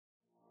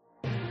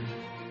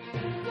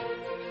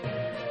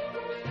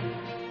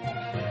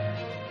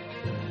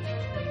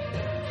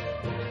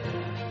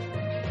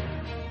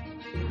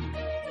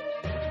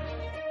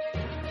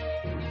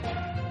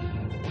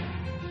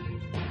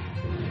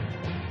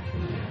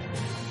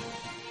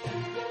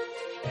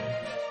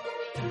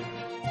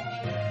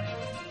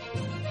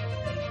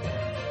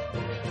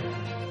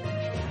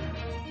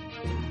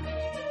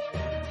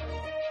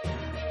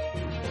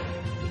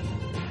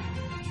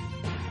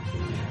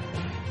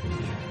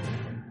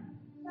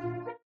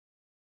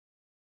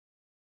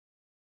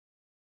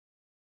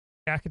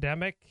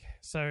academic.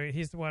 So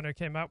he's the one who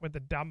came up with the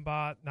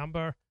Dunbar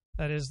number.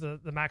 That is the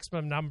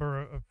maximum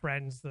number of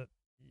friends that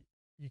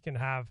you can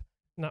have,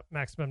 not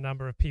maximum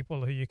number of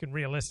people who you can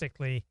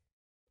realistically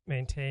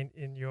maintain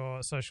in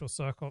your social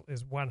circle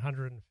is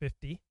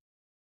 150.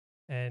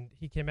 And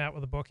he came out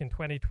with a book in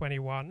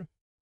 2021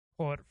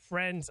 called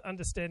Friends,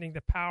 Understanding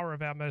the Power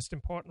of Our Most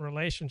Important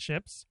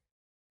Relationships.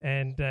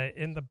 And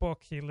in the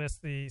book, he lists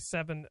the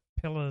 7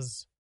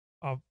 pillars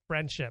of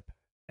friendship.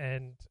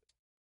 And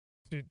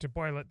to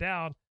boil it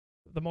down,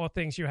 the more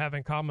things you have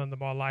in common, the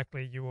more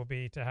likely you will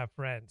be to have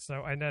friends.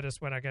 So I notice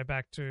when I go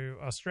back to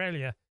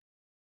Australia,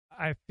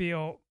 I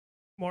feel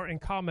more in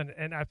common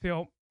and I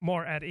feel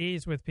more at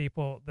ease with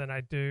people than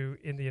I do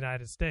in the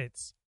United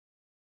States.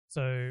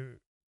 So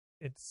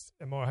it's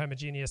a more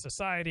homogeneous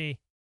society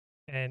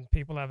and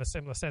people have a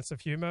similar sense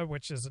of humor,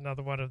 which is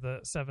another one of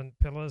the 7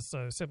 pillars.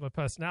 So similar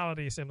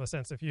personality, similar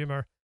sense of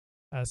humor,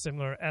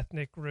 similar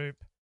ethnic group,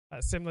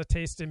 similar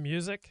taste in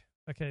music.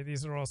 Okay,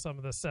 these are all some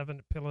of the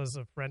 7 pillars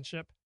of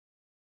friendship.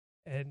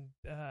 And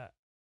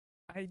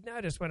I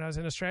noticed when I was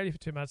in Australia for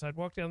 2 months, I'd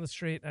walk down the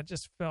street and I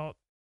just felt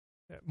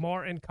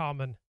more in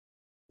common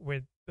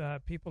with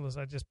people as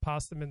I just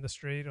passed them in the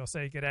street or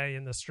say good day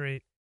in the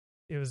street.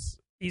 It was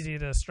easy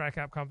to strike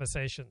up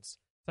conversations.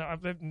 So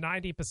I've lived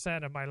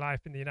 90% of my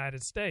life in the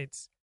United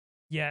States,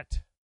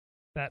 yet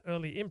that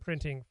early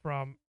imprinting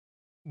from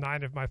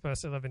 9 of my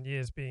first 11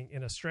 years being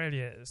in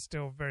Australia is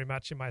still very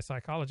much in my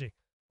psychology.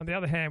 On the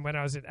other hand, when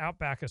I was in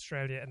outback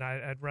Australia and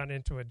I'd run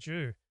into a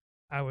Jew,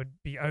 I would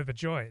be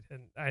overjoyed.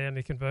 And I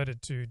only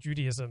converted to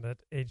Judaism at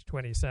age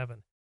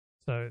 27.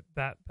 So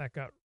that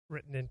got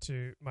written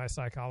into my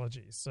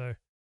psychology. So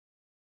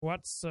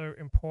what's so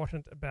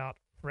important about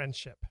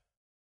friendship,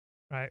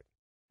 right?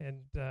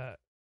 And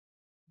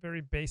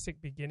very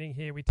basic beginning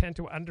here, we tend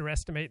to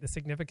underestimate the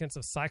significance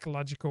of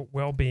psychological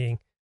well-being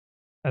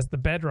as the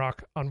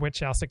bedrock on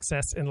which our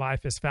success in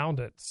life is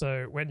founded.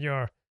 So when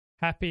you're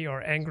happy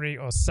or angry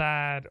or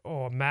sad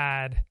or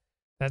mad,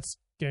 that's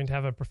going to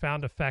have a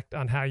profound effect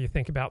on how you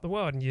think about the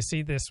world. And you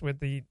see this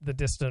with the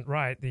distant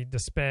right, the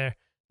despair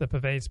that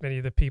pervades many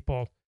of the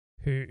people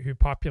who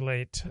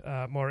populate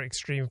more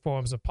extreme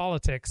forms of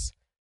politics.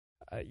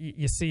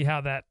 You see how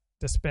that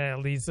despair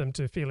leads them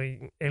to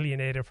feeling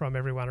alienated from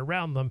everyone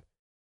around them,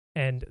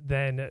 and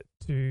then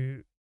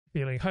to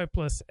feeling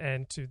hopeless,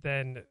 and to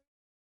then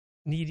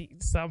needing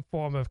some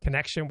form of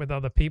connection with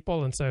other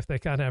people. And so if they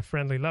can't have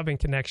friendly, loving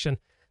connection,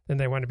 then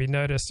they want to be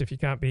noticed. If you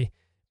can't be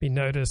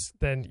noticed,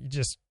 then you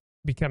just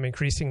become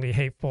increasingly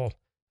hateful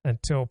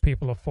until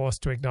people are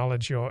forced to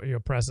acknowledge your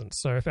presence.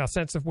 So if our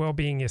sense of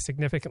well-being is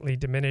significantly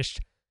diminished,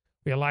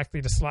 we are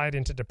likely to slide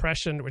into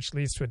depression, which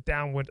leads to a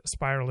downward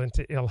spiral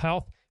into ill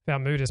health. If our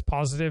mood is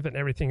positive and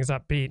everything is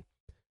upbeat,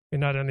 we're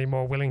not only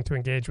more willing to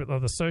engage with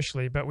others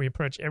socially, but we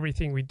approach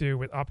everything we do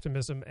with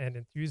optimism and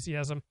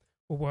enthusiasm.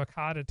 We'll work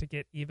harder to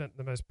get even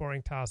the most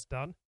boring tasks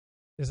done.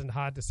 It isn't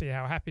hard to see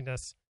how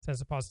happiness,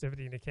 sense of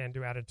positivity, and a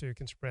can-do attitude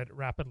can spread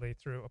rapidly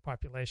through a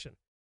population.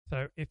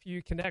 So if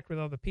you connect with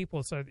other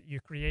people so that you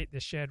create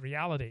this shared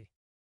reality,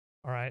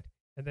 all right,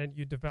 and then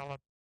you develop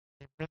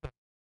a rhythm.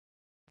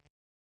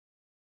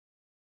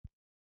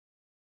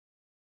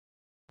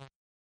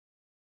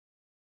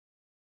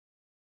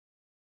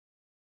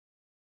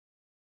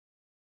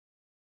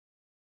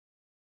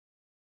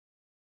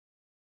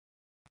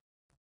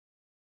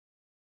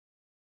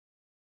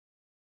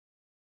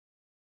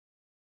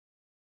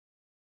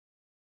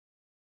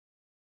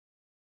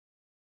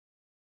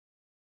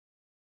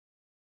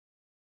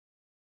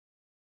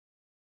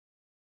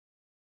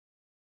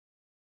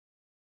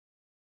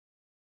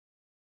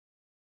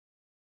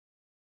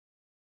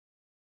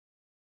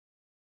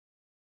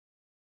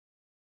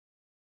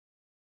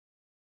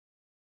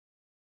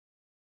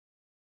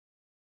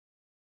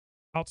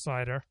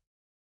 Outsider,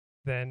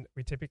 then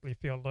we typically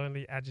feel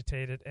lonely,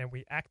 agitated, and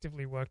we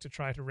actively work to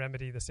try to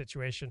remedy the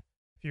situation.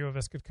 Few of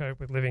us could cope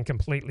with living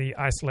completely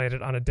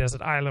isolated on a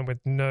desert island with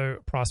no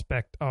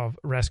prospect of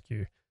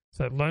rescue.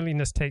 So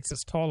loneliness takes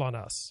its toll on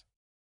us.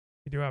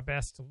 We do our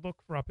best to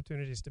look for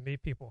opportunities to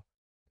meet people,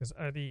 because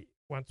only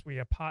once we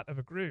are part of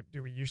a group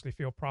do we usually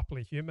feel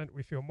properly human.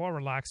 We feel more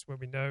relaxed when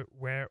we know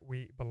where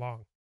we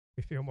belong.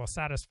 We feel more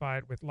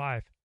satisfied with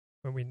life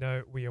when we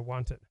know we are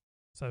wanted.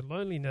 So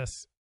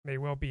loneliness may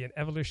well be an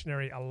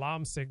evolutionary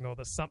alarm signal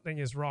that something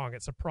is wrong.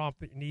 It's a prompt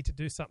that you need to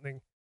do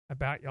something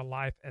about your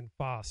life, and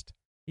fast.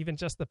 Even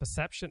just the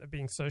perception of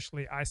being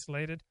socially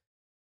isolated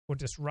will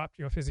disrupt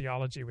your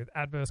physiology with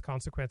adverse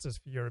consequences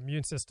for your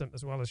immune system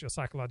as well as your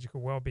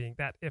psychological well-being.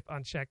 That, if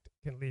unchecked,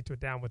 can lead to a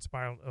downward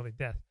spiral and early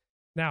death.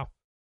 Now,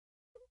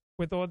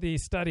 with all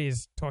these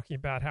studies talking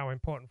about how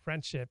important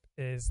friendship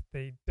is,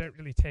 they don't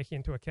really take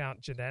into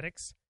account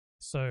genetics.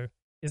 So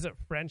is it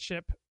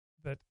friendship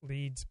that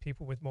leads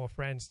people with more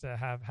friends to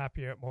have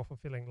happier, more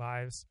fulfilling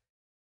lives,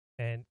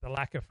 and the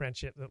lack of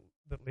friendship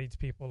that leads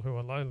people who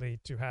are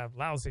lonely to have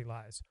lousy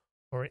lives?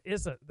 Or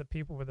is it the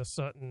people with a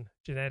certain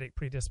genetic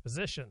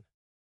predisposition,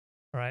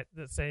 all right,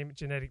 the same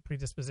genetic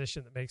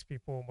predisposition that makes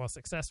people more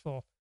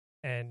successful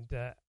and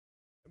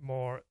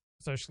more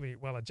socially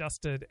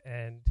well-adjusted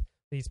and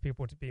these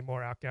people to be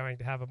more outgoing,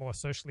 to have a more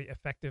socially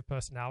effective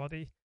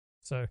personality.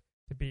 So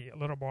to be a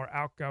little more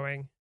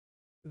outgoing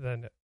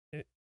than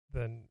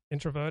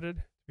introverted,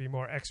 to be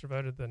more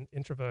extroverted than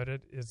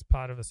introverted is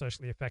part of a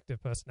socially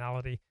effective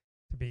personality.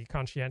 To be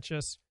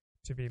conscientious,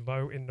 to be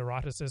low in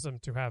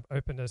neuroticism, to have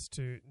openness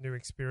to new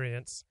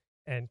experience,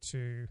 and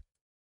to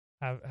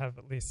have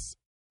at least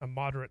a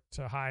moderate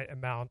to high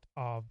amount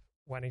of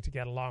wanting to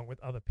get along with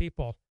other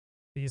people.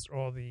 These are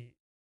all the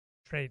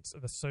traits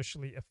of a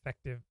socially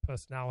effective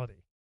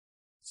personality.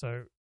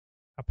 So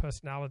our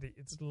personality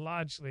is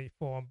largely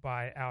formed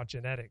by our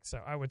genetics.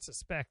 So I would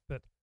suspect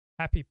that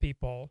happy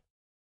people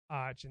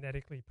are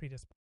genetically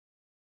predisposed.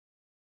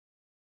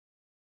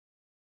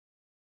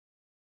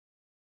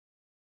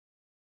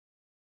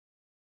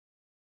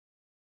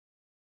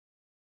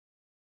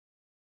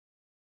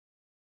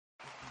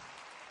 Thank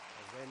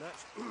you very much.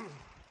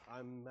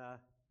 I'm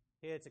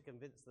here to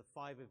convince the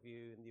 5 of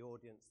you in the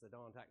audience that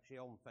aren't actually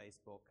on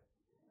Facebook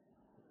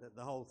that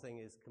the whole thing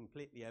is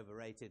completely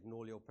overrated and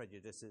all your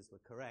prejudices were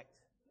correct.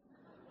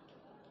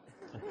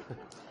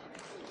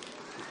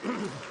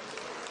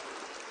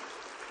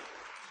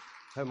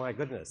 Oh my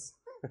goodness.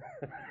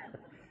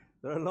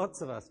 There are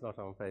lots of us not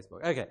on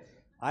Facebook. Okay,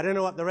 I don't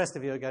know what the rest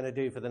of you are going to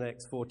do for the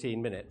next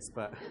 14 minutes,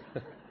 but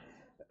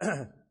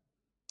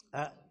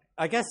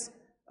I guess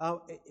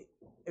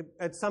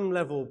at some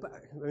level,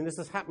 I mean, this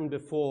has happened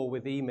before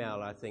with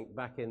email, I think,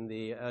 back in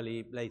the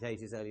late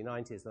 80s, early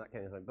 90s, and that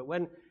kind of thing. But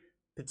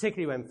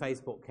particularly when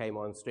Facebook came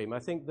on stream, I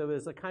think there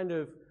was a kind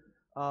of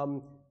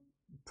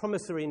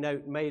promissory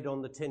note made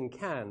on the tin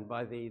can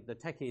by the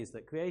techies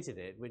that created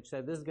it, which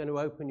said this is going to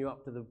open you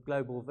up to the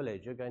global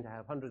village. You're going to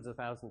have hundreds of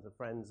thousands of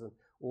friends and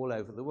all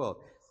over the world.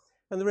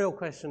 And the real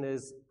question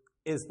is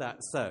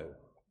that so?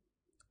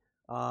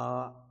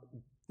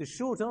 The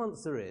short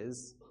answer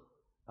is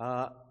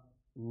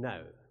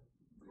no.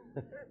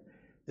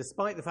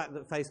 Despite the fact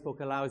that Facebook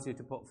allows you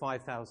to put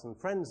 5,000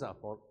 friends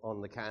up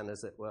on the can,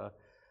 as it were,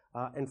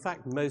 in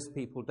fact, most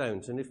people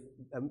don't. And if,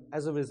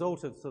 as a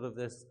result of sort of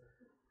this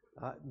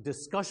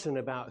discussion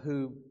about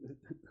who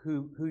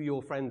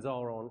your friends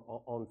are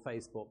on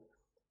Facebook,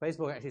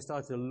 Facebook actually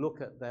started to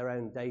look at their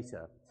own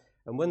data.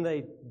 And when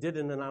they did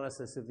an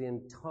analysis of the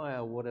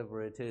entire,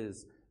 whatever it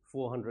is,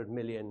 400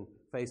 million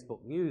Facebook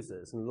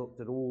users and looked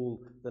at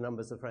all the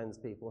numbers of friends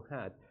people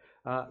had,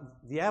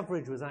 the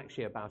average was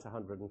actually about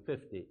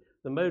 150.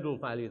 The modal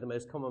value, the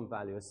most common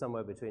value, is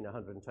somewhere between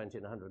 120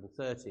 and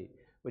 130,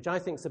 which I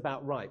think is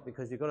about right,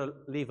 because you've got to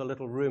leave a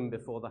little room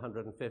before the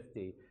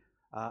 150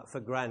 for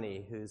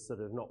Granny, who's sort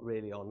of not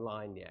really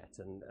online yet,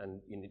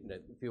 and you know,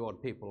 a few odd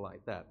people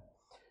like that.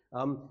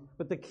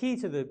 But the key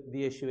to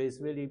the issue is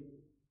really,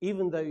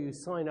 even though you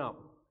sign up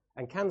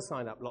and can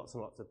sign up lots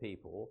and lots of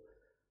people,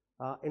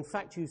 in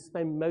fact, you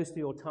spend most of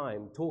your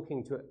time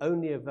talking to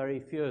only a very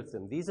few of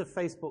them. These are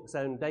Facebook's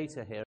own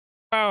data here.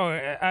 Oh,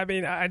 I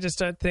mean, I just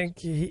don't think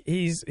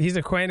he's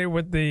acquainted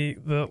with the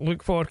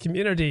Luke Ford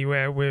community,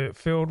 where we're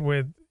filled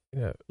with, you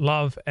know,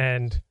 love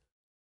and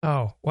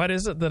what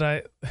is it that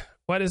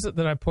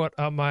I put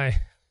on my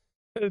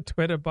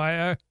Twitter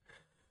bio?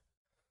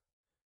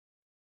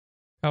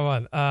 Come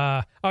on.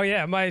 Oh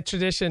yeah, my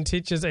tradition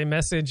teaches a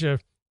message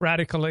of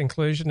radical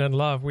inclusion and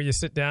love, where you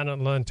sit down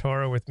and learn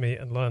Torah with me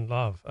and learn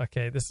love.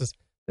 Okay, this is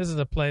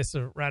a place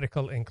of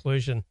radical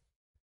inclusion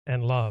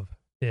and love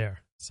here.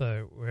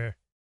 So we're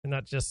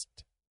not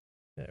just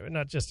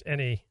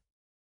any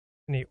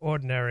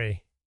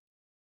ordinary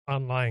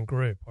online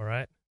group. All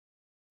right,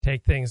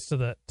 take things to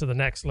the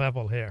next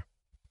level here.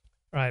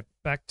 All right,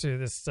 back to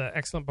this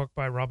excellent book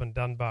by Robin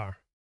Dunbar.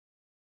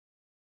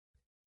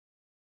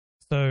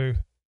 So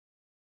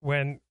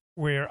when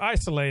we're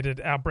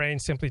isolated, our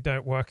brains simply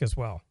don't work as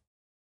well,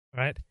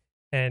 right?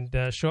 And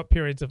short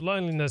periods of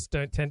loneliness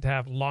don't tend to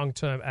have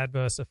long-term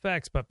adverse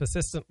effects, but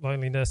persistent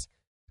loneliness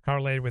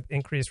correlated with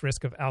increased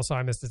risk of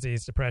Alzheimer's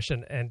disease,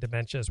 depression, and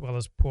dementia, as well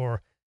as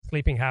poor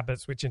sleeping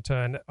habits, which in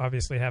turn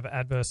obviously have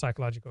adverse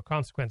psychological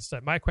consequences. So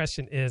my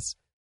question is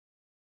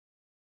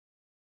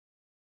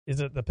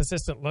it the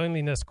persistent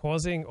loneliness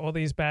causing all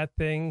these bad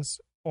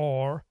things,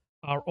 or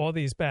are all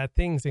these bad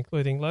things,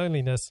 including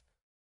loneliness,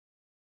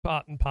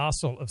 part and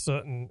parcel of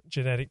certain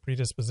genetic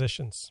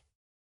predispositions?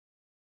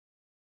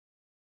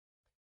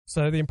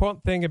 So the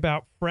important thing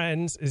about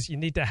friends is you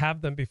need to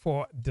have them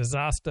before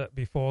disaster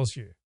befalls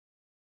you.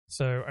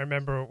 So I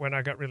remember when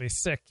I got really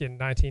sick in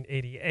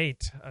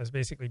 1988, I was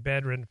basically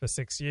bedridden for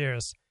 6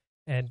 years.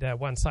 And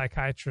one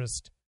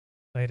psychiatrist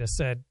later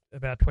said,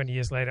 about 20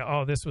 years later,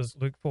 this was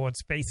Luke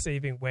Ford's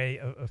face-saving way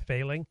of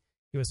failing.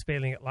 He was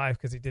failing at life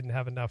because he didn't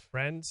have enough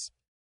friends.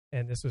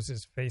 And this was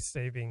his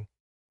face-saving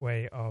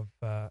way of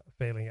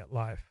failing at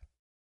life.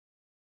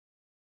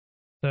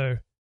 So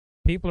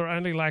people are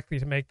only likely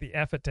to make the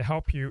effort to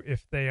help you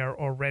if they are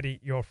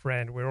already your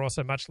friend. We're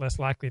also much less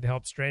likely to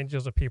help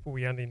strangers or people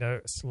we only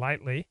know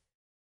slightly.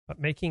 But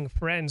making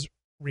friends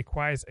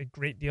requires a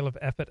great deal of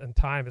effort and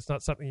time. It's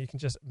not something you can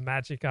just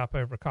magic up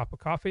over a cup of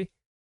coffee.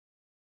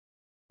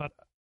 But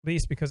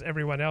least because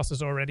everyone else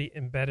is already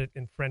embedded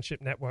in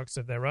friendship networks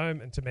of their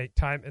own, and to make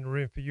time and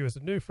room for you as a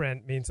new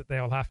friend means that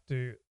they'll have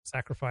to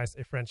sacrifice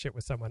a friendship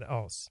with someone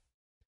else.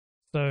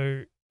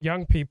 So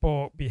young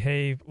people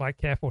behave like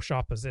careful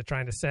shoppers. They're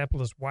trying to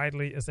sample as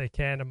widely as they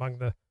can among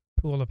the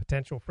pool of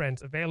potential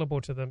friends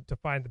available to them to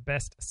find the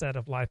best set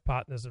of life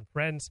partners and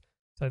friends,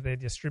 so they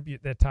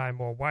distribute their time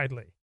more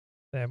widely.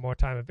 They have more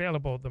time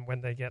available than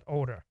when they get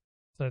older.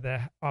 So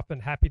they're often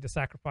happy to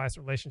sacrifice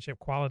relationship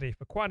quality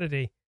for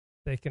quantity.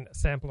 They can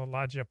sample a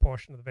larger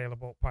portion of the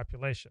available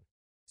population.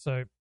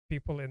 So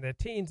people in their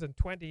teens and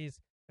 20s,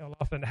 they'll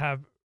often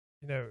have,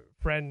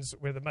 friends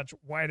with a much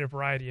wider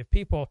variety of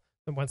people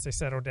than once they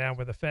settle down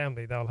with a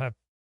family. They'll have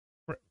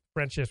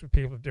friendships with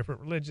people of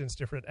different religions,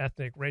 different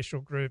ethnic, racial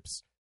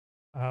groups.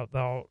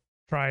 They'll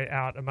try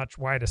out a much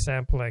wider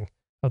sampling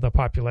of the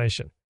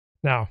population.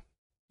 Now,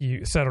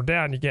 you settle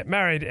down, you get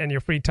married, and your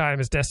free time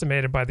is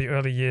decimated by the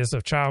early years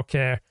of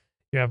childcare.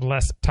 You have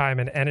less time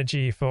and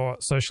energy for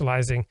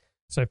socializing,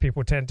 so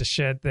people tend to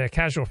shed their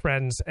casual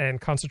friends and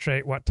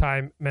concentrate what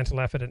time, mental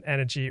effort, and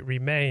energy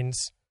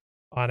remains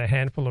on a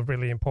handful of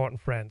really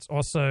important friends.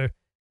 Also,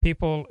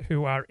 people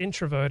who are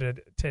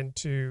introverted tend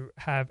to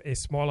have a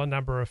smaller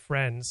number of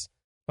friends,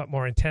 but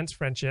more intense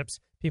friendships.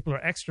 People who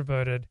are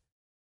extroverted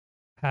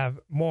have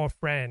more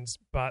friends,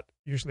 but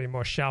usually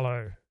more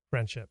shallow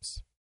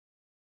friendships.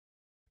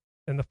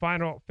 And the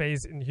final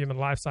phase in the human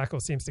life cycle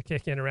seems to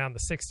kick in around the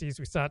 60s.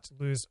 We start to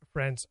lose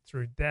friends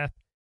through death.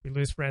 We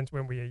lose friends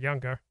when we are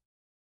younger.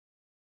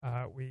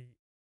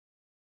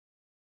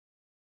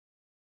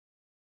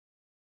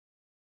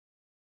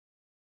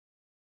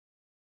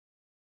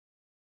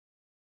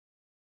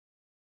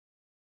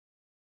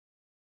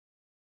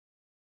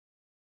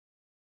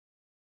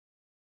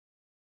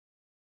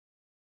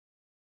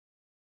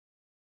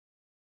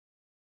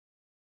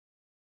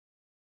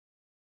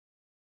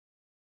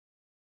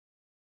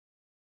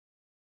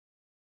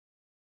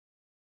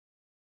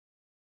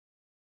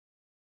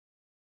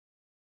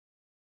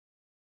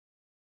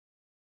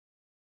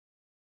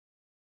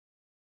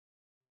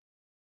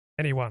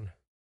 Anyone.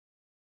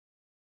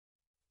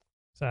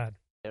 Sad.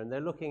 And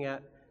they're looking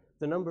at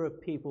the number of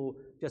people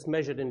just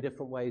measured in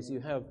different ways you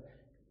have,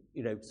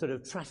 sort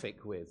of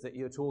traffic with that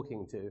you're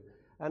talking to.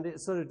 And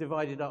it's sort of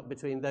divided up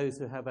between those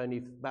who have only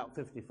about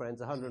 50 friends,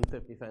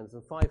 150 friends,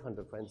 and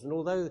 500 friends. And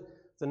although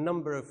the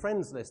number of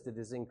friends listed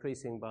is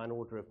increasing by an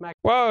order of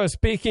magnitude. Whoa,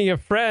 speaking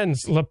of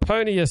friends,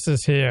 Laponius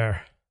is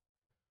here.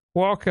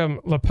 Welcome,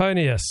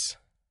 Laponius.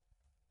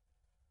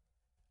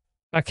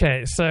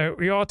 Okay, so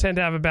we all tend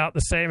to have about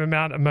the same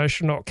amount of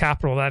emotional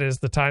capital. That is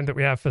the time that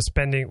we have for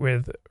spending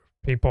with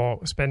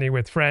people, spending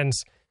with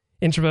friends.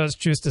 Introverts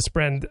choose to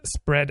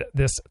spread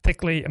this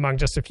thickly among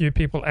just a few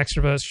people.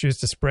 Extroverts choose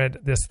to spread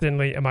this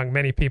thinly among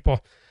many people.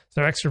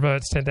 So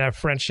extroverts tend to have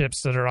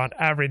friendships that are on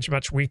average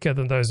much weaker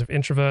than those of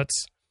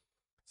introverts.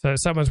 So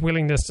someone's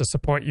willingness to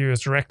support you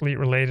is directly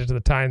related to the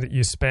time that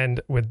you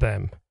spend with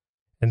them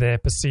and their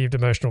perceived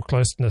emotional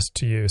closeness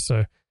to you.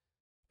 So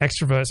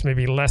extroverts may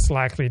be less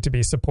likely to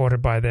be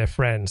supported by their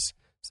friends.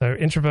 So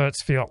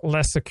introverts feel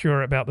less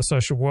secure about the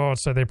social world,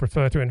 so they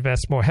prefer to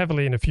invest more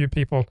heavily in a few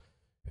people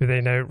who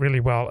they know really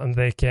well and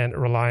they can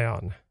rely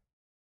on.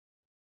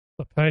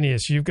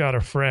 Laponius, you've got a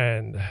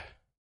friend.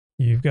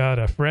 You've got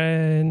a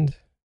friend.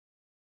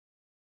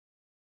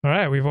 All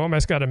right, we've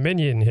almost got a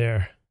minion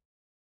here.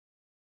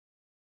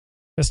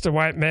 Mr.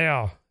 White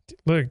Male,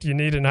 Luke, do you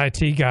need an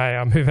IT guy?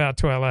 I'll move out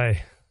to LA.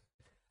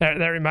 That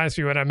reminds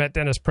me when I met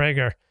Dennis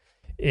Prager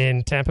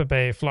in Tampa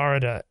Bay,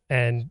 Florida,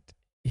 and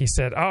he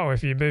said, "Oh,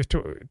 if you move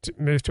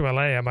to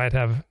LA, I might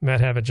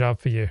have a job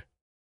for you."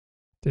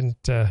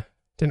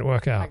 Didn't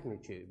work out.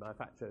 Magnitude by a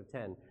factor of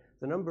 10.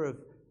 The number of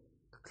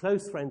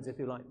close friends, if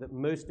you like, that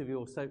most of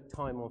your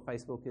time on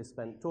Facebook is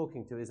spent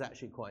talking to is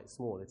actually quite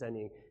small. It's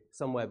only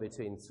somewhere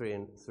between three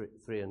and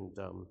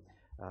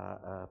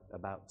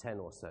about 10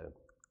 or so.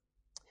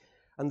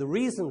 And the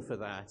reason for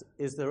that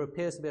is there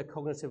appears to be a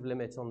cognitive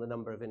limit on the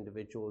number of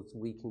individuals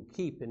we can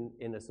keep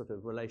in a sort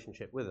of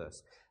relationship with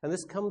us. And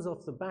this comes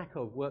off the back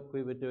of work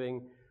we were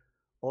doing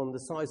on the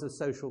size of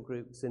social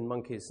groups in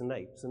monkeys and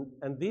apes.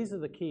 And these are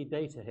the key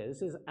data here.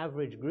 This is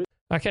average group.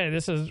 Okay,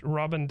 this is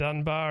Robin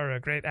Dunbar, a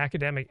great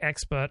academic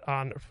expert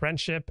on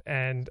friendship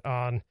and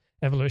on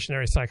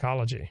evolutionary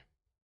psychology.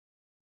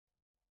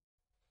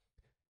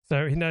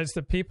 So he notes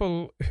that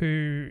people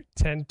who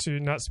tend to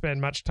not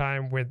spend much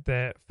time with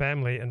their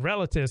family and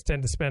relatives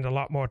tend to spend a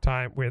lot more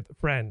time with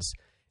friends.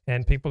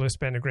 And people who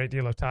spend a great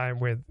deal of time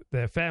with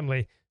their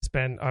family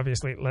spend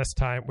obviously less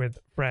time with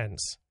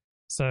friends.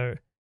 So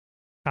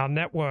our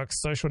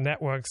networks, social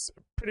networks,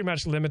 pretty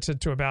much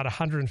limited to about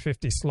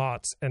 150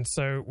 slots. And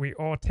so we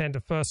all tend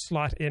to first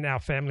slot in our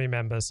family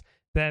members.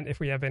 Then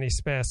if we have any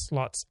spare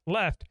slots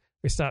left,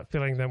 we start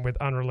filling them with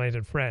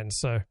unrelated friends.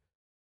 So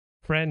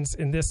friends,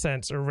 in this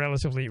sense, are a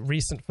relatively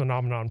recent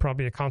phenomenon,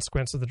 probably a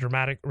consequence of the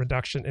dramatic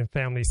reduction in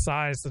family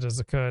size that has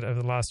occurred over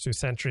the last 2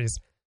 centuries,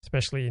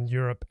 especially in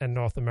Europe and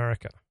North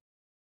America.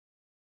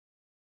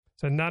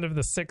 So none of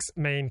the 6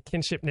 main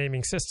kinship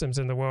naming systems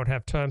in the world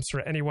have terms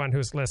for anyone who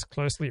is less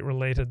closely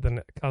related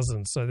than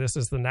cousins. So this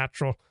is the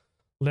natural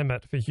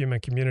limit for human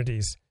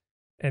communities.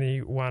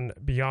 Anyone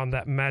beyond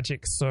that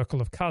magic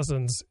circle of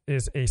cousins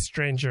is a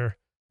stranger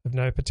of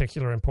no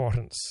particular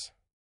importance.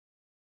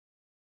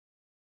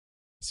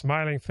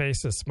 Smiling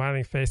faces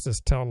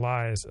tell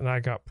lies, and I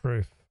got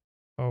proof.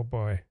 Oh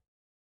boy.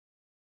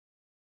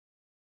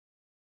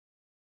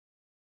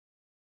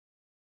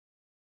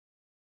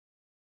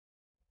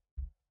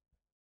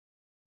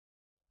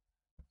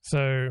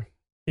 So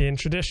in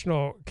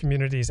traditional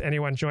communities,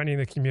 anyone joining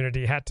the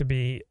community had to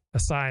be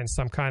assigned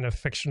some kind of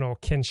fictional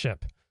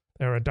kinship.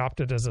 They were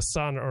adopted as a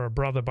son or a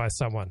brother by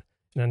someone.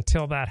 And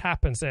until that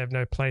happens, they have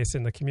no place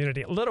in the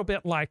community. A little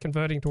bit like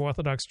converting to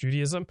Orthodox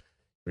Judaism.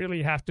 Really,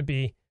 you have to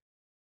be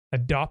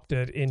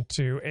adopted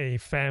into a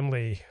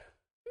family,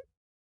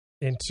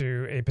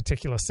 into a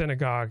particular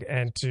synagogue,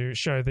 and to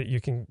show that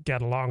you can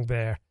get along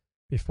there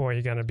before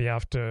you're going to be able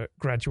to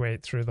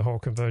graduate through the whole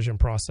conversion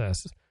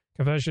process.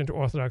 Conversion to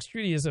Orthodox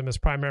Judaism is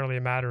primarily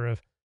a matter of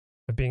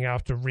being able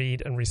to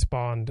read and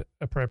respond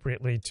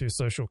appropriately to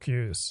social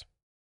cues.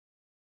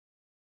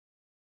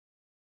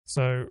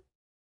 So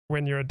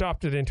when you're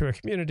adopted into a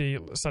community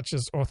such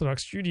as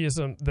Orthodox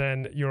Judaism,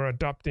 then your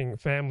adopting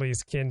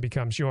family's kin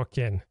becomes your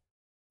kin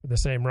with the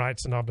same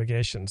rights and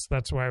obligations.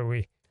 That's why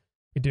we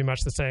do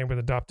much the same with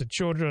adopted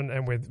children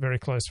and with very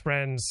close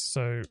friends.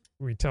 So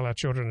we tell our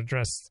children to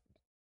address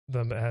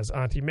them as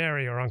Auntie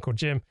Mary or Uncle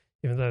Jim,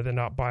 even though they're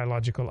not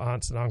biological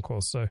aunts and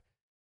uncles. So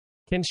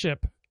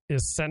kinship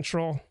is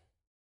central,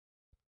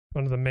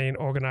 one of the main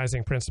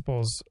organizing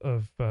principles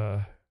of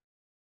the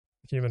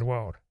human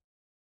world.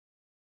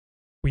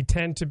 We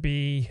tend to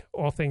be,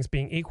 all things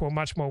being equal,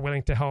 much more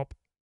willing to help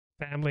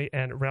family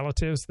and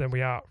relatives than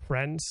we are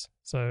friends.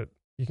 So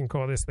you can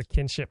call this the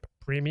kinship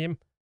premium.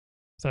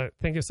 So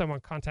think if someone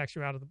contacts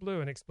you out of the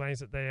blue and explains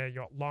that they are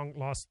your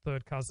long-lost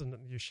third cousin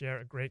and you share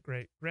a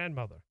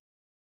great-great-grandmother.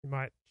 You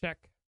might check,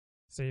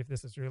 see if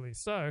this is really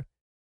so,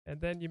 and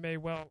then you may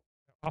well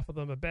offer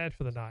them a bed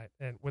for the night,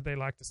 and would they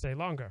like to stay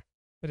longer?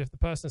 But if the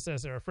person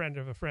says they're a friend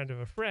of a friend of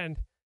a friend,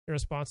 your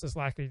response is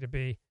likely to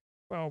be,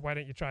 well, why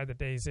don't you try the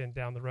Days Inn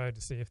down the road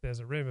to see if there's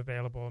a room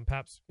available, and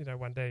perhaps,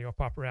 one day you'll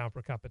pop around for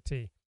a cup of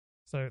tea.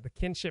 So the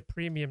kinship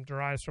premium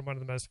derives from one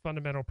of the most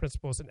fundamental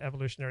principles in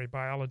evolutionary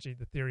biology,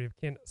 the theory of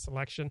kin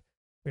selection.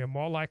 We are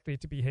more likely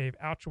to behave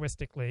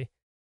altruistically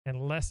and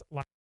less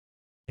likely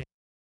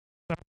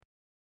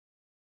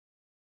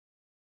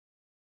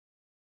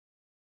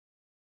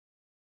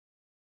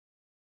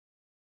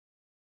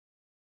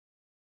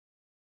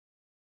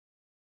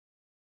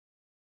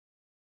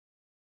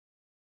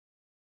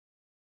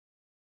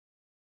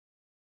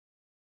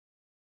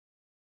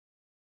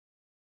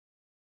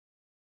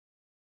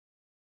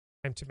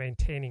to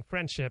maintaining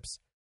friendships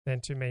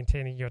than to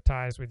maintaining your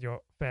ties with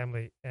your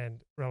family and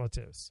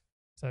relatives.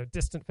 So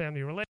distant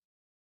family relations.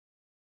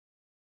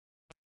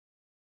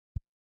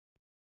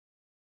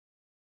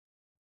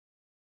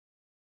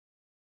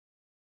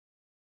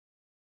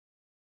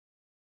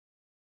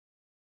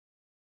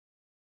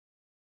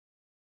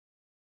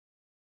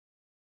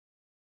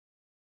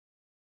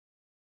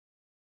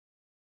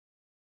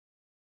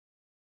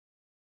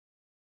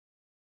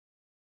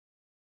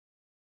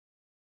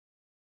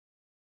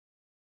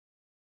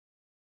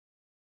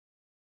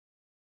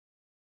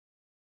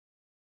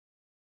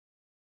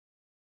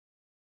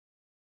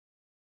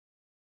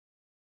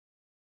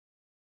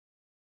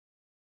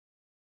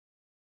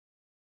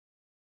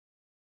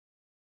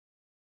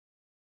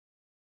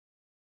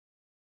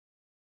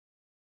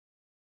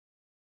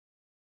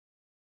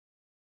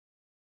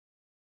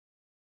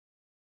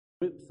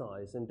 Group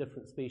size in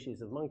different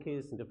species of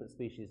monkeys and different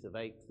species of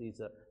apes.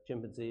 These are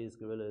chimpanzees,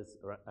 gorillas,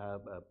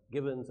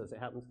 gibbons, as it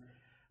happens,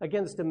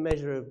 against a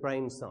measure of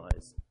brain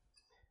size.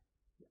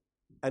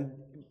 And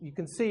you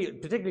can see,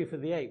 particularly for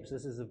the apes,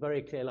 this is a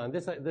very clear line.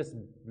 This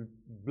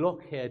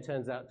block here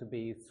turns out to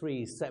be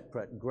 3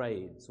 separate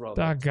grades,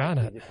 rather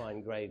than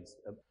defined grades.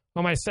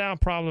 Well, my sound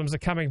problems are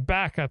coming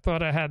back. I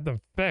thought I had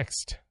them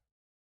fixed.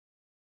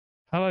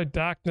 Hello,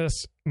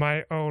 darkness,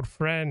 my old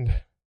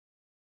friend.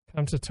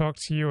 Come to talk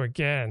to you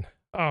again.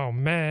 Oh,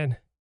 man.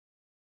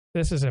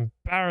 This is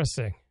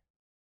embarrassing.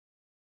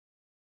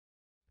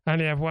 I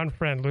only have one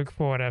friend, Luke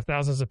Ford. I have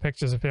thousands of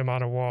pictures of him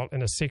on a wall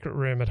in a secret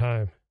room at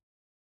home.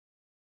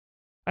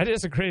 I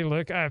disagree,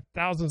 Luke. I have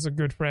thousands of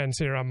good friends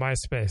here on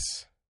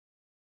MySpace.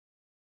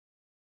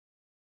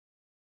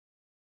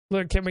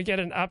 Look, can we get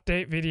an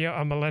update video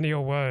on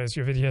Millennial Woes?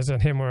 Your videos on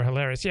him were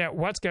hilarious. Yeah,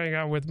 what's going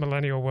on with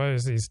Millennial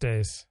Woes these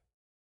days?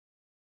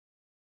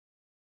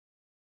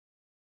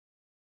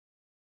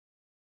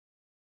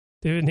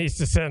 Dude needs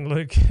to send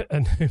Luke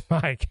a new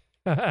mic.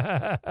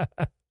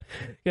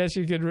 Guess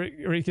you could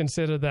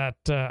reconsider that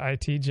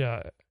IT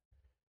job.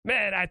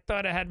 Man, I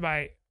thought I had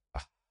my...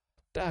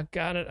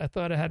 doggone it. I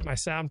thought I had my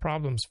sound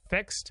problems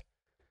fixed.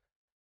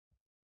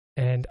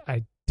 And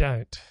I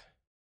don't.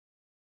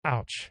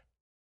 Ouch.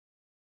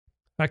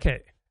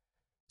 Okay.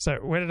 So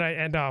where did I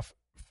end off?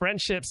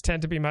 Friendships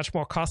tend to be much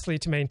more costly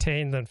to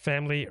maintain than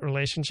family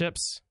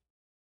relationships.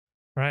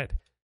 right?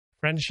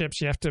 Friendships,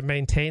 you have to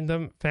maintain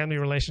them. Family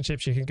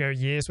relationships, you can go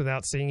years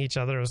without seeing each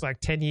other. It was like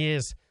 10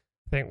 years,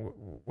 I think,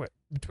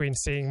 between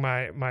seeing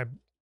my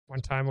one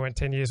time I went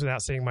 10 years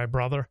without seeing my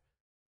brother.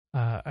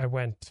 I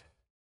went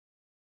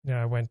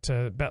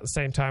about the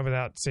same time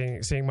without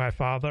seeing my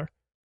father,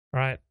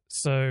 right?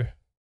 So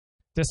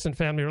distant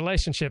family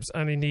relationships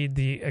only need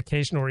the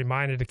occasional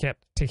reminder to keep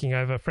ticking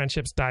over.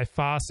 Friendships die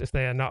fast if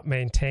they are not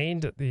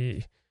maintained at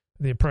the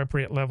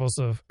appropriate levels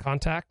of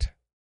contact.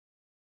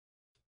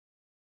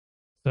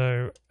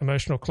 So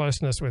emotional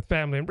closeness with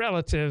family and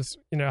relatives,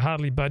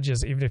 hardly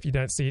budges even if you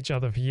don't see each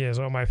other for years.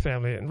 All my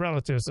family and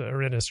relatives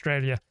are in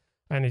Australia.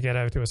 I only get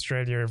over to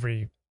Australia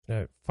every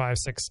 5,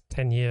 6,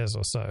 10 years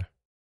or so.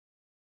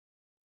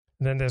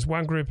 And then there's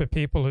one group of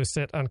people who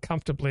sit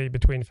uncomfortably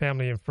between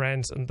family and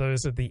friends, and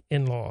those are the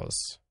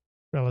in-laws,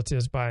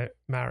 relatives by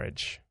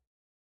marriage.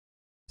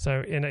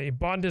 So in a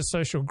bonded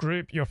social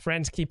group, your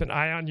friends keep an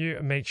eye on you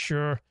and make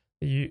sure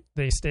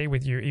they stay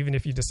with you even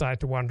if you decide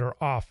to wander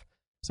off.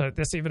 So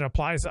this even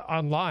applies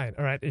online,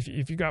 all right?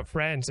 If you got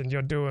friends and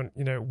you're doing,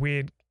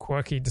 weird,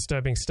 quirky,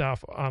 disturbing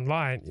stuff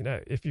online,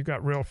 if you've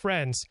got real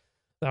friends,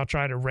 they'll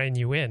try to rein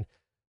you in.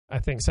 I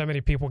think so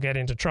many people get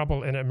into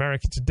trouble in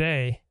America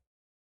today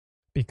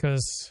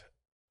because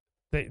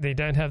they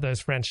don't have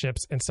those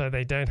friendships, and so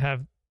they don't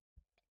have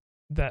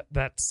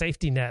that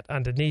safety net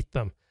underneath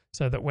them,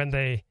 so that when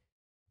they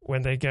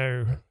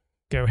go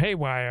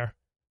haywire,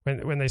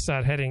 when they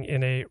start heading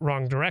in a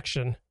wrong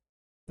direction,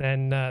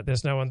 then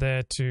there's no one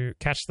there to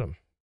catch them.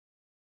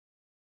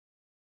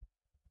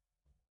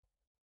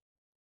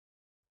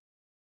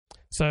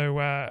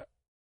 So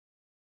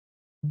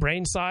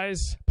brain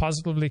size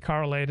positively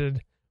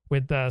correlated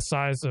with the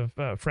size of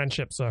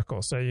friendship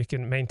circle. So you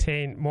can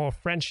maintain more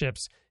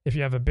friendships if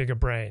you have a bigger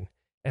brain.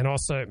 And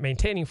also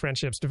maintaining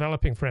friendships,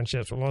 developing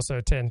friendships will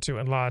also tend to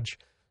enlarge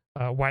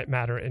white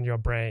matter in your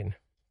brain.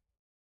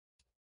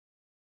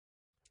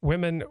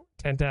 Women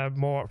tend to have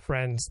more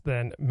friends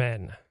than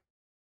men.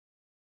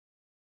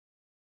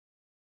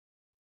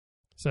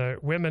 So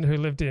women who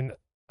lived in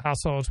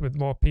households with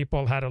more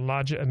people had a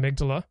larger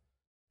amygdala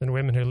than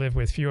women who live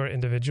with fewer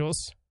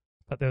individuals.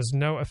 But there's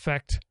no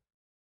effect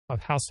of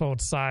household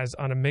size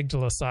on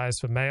amygdala size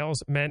for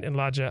males. Men in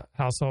larger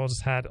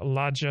households had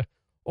larger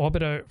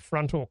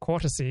orbitofrontal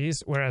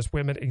cortices, whereas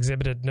women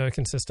exhibited no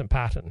consistent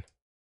pattern.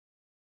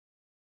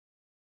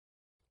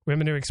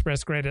 Women who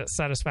expressed greater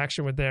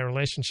satisfaction with their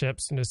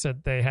relationships and who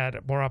said they had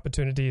more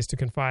opportunities to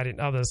confide in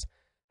others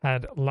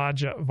had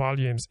larger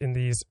volumes in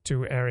these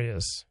two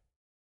areas,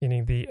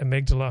 meaning the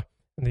amygdala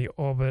and the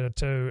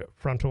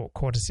orbitofrontal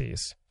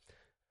cortices.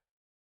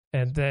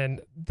 And then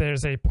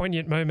there's a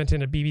poignant moment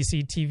in a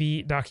BBC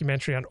TV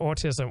documentary on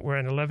autism where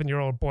an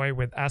 11-year-old boy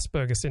with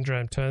Asperger's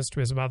syndrome turns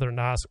to his mother and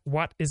asks,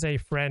 "What is a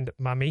friend,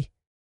 Mummy?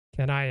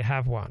 Can I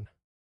have one?"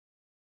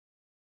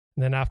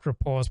 And then after a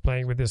pause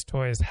playing with his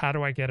toys, "How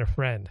do I get a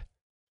friend?"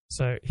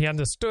 So he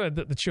understood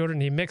that the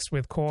children he mixed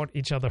with called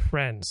each other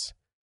friends.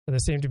 And there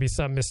seemed to be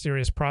some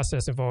mysterious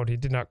process involved he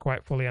did not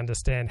quite fully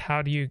understand.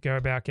 How do you go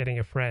about getting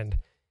a friend?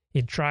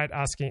 He'd tried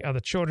asking other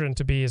children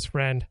to be his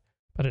friend,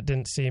 but it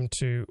didn't seem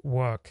to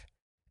work.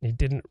 He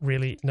didn't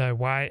really know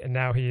why, and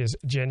now he is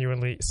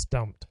genuinely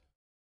stumped.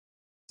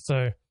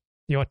 So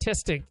the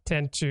autistic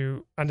tend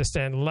to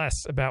understand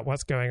less about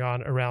what's going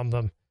on around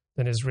them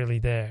than is really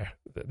there.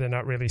 They're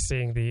not really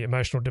seeing the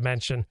emotional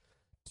dimension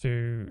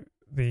to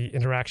the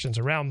interactions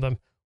around them,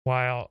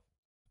 while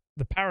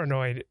the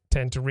paranoid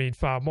tend to read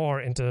far more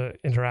into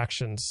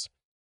interactions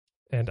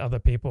and other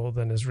people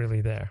than is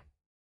really there.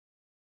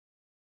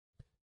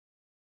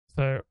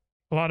 So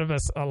a lot of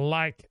us are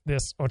like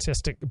this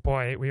autistic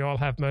boy. We all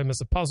have moments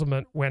of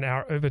puzzlement when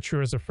our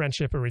overtures of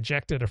friendship are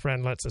rejected. A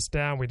friend lets us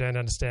down. We don't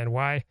understand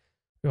why.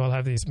 We all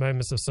have these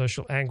moments of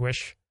social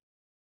anguish.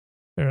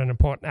 They're an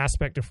important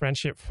aspect of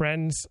friendship.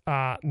 Friends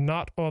are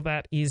not all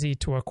that easy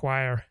to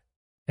acquire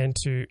and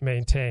to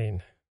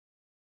maintain.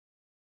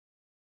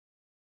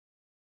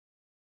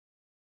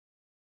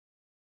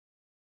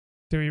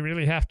 Do we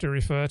really have to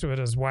refer to it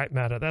as white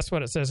matter? That's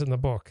what it says in the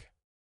book.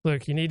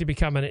 Look, you need to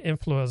become an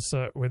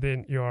influencer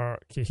within your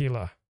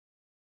kahila.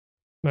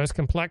 Most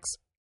complex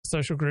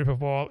social group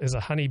of all is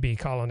a honeybee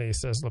colony,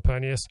 says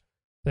Laponius.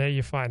 There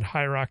you find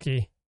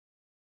hierarchy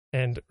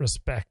and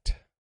respect.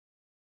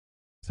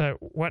 So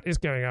what is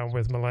going on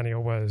with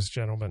millennial woes,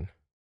 gentlemen?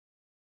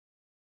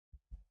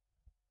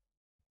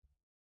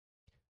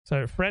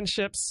 So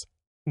friendships,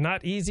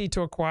 not easy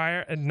to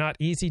acquire and not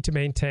easy to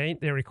maintain.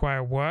 They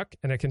require work,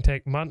 and it can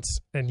take months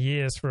and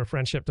years for a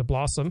friendship to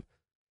blossom.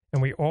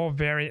 And we all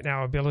vary in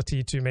our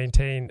ability to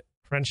maintain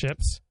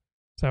friendships.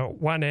 So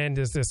one end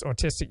is this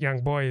autistic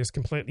young boy who's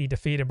completely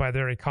defeated by the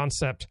very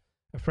concept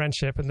of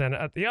friendship. And then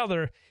at the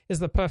other is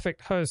the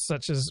perfect host,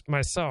 such as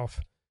myself,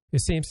 who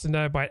seems to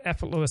know by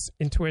effortless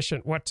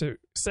intuition what to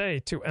say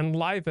to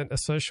enliven a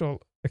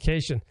social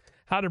occasion,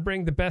 how to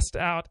bring the best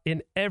out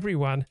in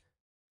everyone,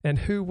 and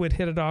who would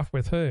hit it off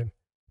with whom.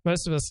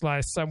 Most of us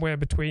lie somewhere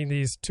between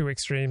these two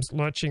extremes,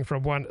 lurching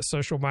from one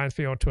social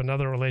minefield to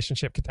another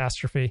relationship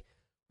catastrophe,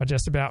 or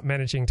just about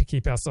managing to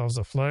keep ourselves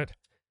afloat.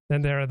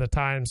 Then there are the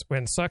times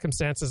when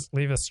circumstances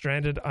leave us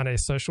stranded on a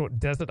social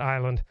desert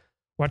island,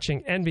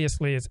 watching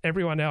enviously as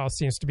everyone else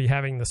seems to be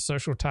having the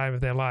social time of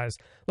their lives.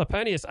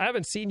 Laponius, I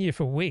haven't seen you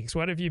for weeks.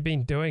 What have you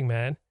been doing,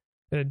 man?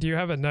 Do you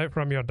have a note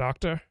from your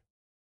doctor?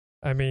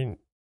 I mean,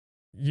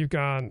 you've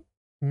gone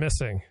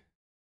missing.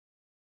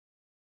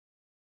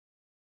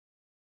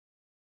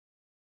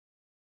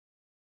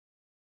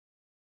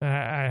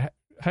 I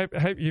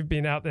hope you've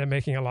been out there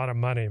making a lot of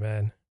money,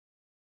 man.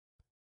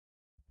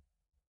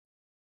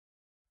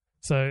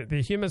 So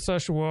the human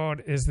social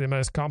world is the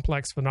most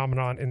complex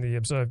phenomenon in the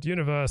observed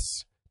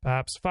universe,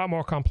 perhaps far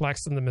more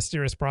complex than the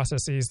mysterious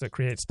processes that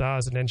create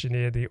stars and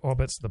engineer the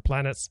orbits of the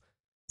planets.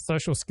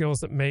 Social skills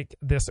that make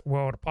this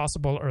world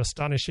possible are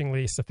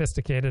astonishingly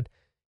sophisticated,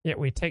 yet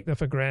we take them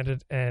for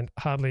granted and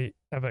hardly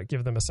ever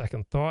give them a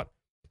second thought.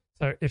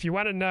 So if you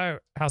want to know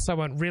how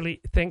someone really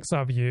thinks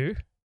of you,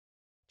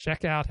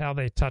 check out how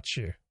they touch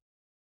you.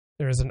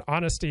 There is an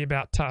honesty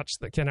about touch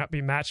that cannot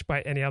be matched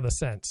by any other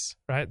sense,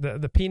 right?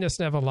 The penis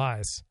never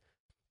lies.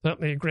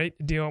 Certainly a great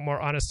deal more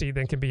honesty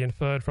than can be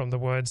inferred from the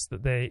words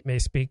that they may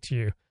speak to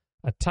you.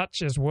 A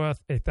touch is worth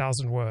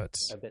 1,000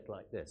 words. A bit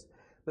like this.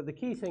 But the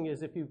key thing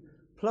is if you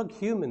plug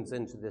humans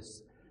into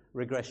this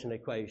regression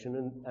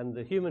equation, and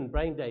the human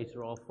brain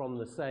data are from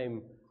the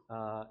same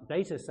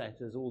data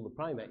set as all the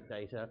primate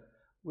data,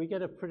 we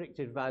get a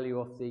predicted value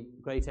of the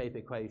great ape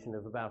equation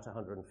of about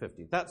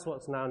 150. That's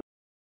what's now.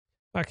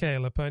 Okay,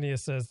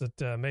 Laponius says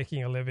that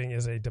making a living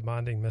is a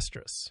demanding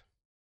mistress.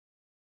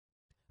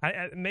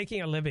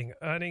 Making a living,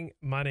 earning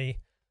money,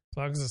 as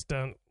long as it's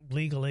done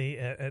legally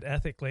and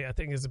ethically, I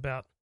think is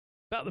about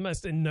the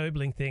most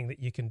ennobling thing that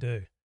you can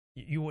do.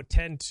 You would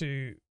tend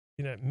to,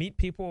 meet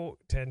people,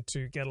 tend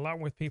to get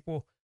along with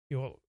people.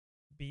 You'll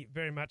be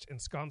very much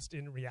ensconced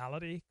in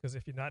reality, because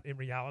if you're not in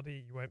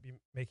reality, you won't be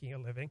making a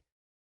living.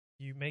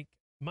 You make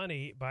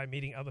money by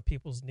meeting other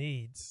people's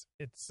needs.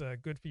 It's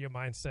good for your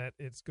mindset.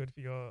 It's good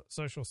for your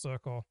social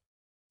circle.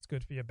 It's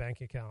good for your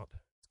bank account.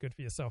 It's good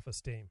for your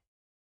self-esteem.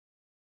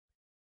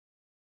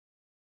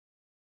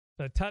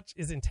 So touch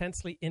is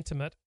intensely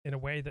intimate in a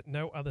way that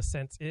no other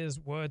sense is.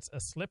 Words are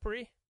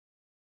slippery,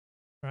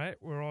 right?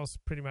 We're all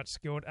pretty much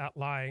skilled at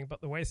lying,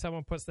 but the way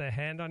someone puts their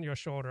hand on your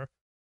shoulder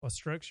or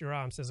strokes your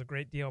arm says a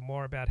great deal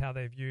more about how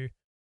they view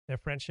their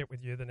friendship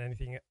with you than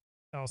anything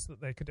else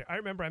that they could do. I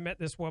remember I met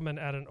this woman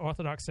at an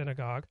Orthodox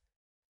synagogue,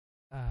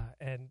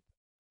 and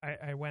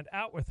I went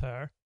out with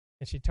her,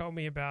 and she told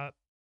me about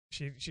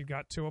she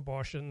got 2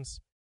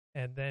 abortions,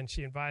 and then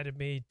she invited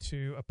me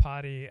to a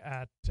party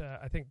at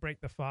I think break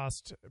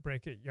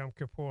it Yom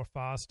Kippur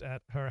fast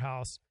at her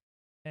house,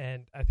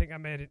 and I think I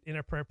made an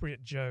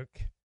inappropriate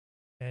joke,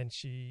 and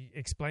she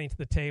explained to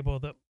the table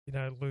that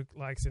Luke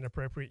likes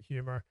inappropriate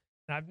humor,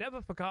 and I've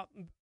never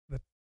forgotten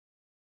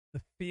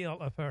the feel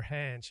of her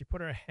hand. She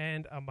put her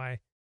hand on my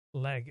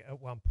leg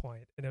at one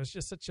point, and it was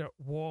just such a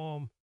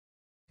warm,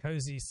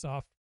 cozy,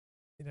 soft,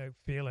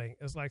 feeling.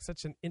 It was like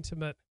such an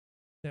intimate,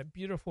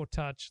 beautiful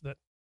touch that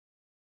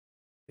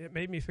it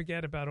made me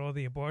forget about all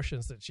the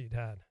abortions that she'd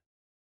had.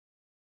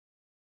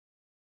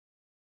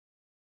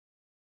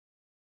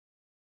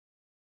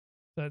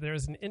 So there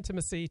is an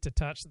intimacy to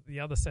touch that the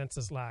other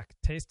senses lack.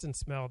 Taste and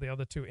smell, the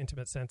other 2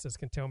 intimate senses,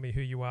 can tell me who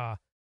you are,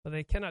 but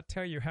they cannot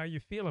tell you how you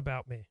feel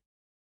about me.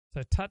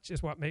 So touch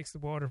is what makes the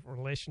world of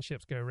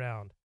relationships go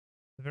round.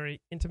 The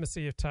very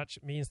intimacy of touch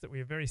means that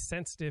we are very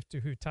sensitive to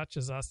who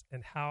touches us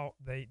and how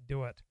they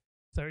do it.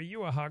 So are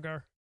you a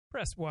hugger?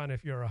 Press 1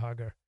 if you're a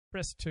hugger.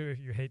 Press 2 if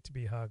you hate to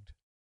be hugged.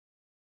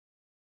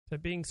 So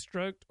being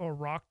stroked or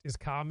rocked is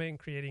calming,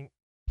 creating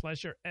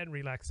pleasure and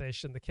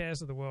relaxation. The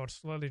cares of the world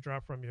slowly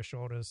drop from your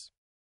shoulders.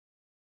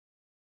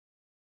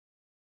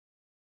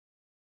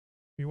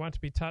 We want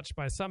to be touched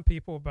by some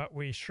people, but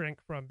we shrink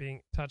from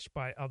being touched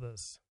by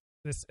others.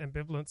 This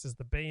ambivalence is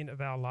the bane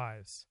of our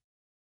lives.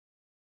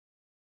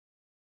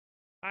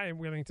 I am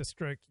willing to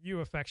stroke you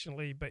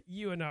affectionately, but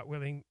you are not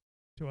willing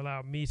to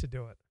allow me to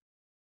do it.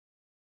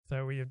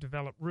 So we have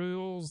developed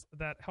rules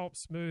that help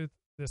smooth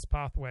this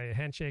pathway. A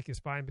handshake is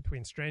fine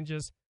between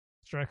strangers.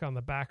 A stroke on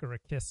the back or a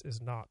kiss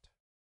is not.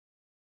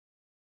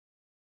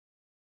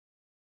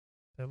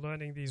 So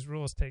learning these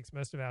rules takes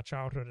most of our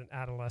childhood and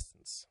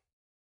adolescence.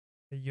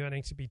 The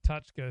yearning to be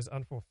touched goes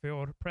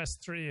unfulfilled. Press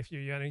 3 if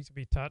you're yearning to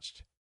be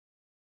touched,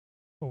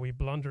 or we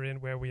blunder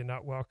in where we are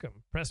not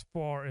welcome. Press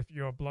 4 if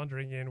you're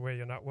blundering in where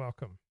you're not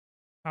welcome.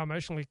 How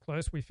emotionally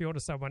close we feel to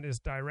someone is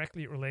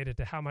directly related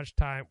to how much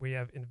time we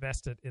have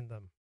invested in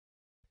them.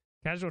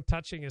 Casual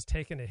touching has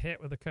taken a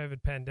hit with the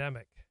COVID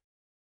pandemic.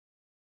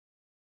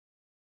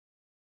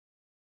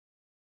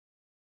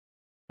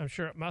 I'm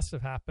sure it must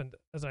have happened,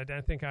 as I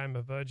don't think I'm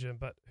a virgin,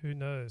 but who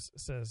knows,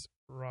 says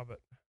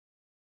Robert.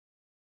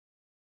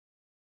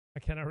 I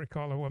cannot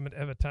recall a woman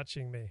ever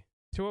touching me.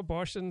 2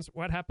 abortions,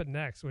 what happened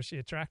next? Was she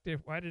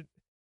attractive? I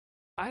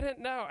didn't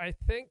know. I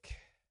think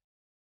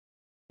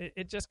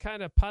it just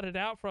kind of putted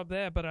out from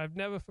there, but I've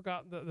never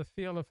forgotten the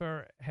feel of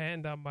her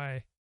hand on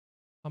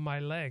my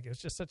leg. It was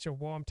just such a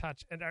warm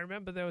touch. And I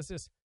remember there was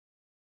this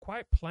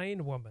quite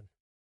plain woman,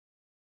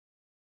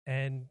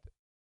 and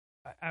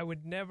I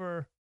would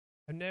never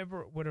I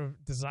never would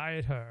have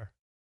desired her.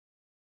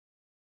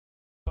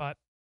 But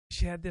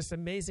she had this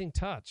amazing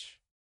touch.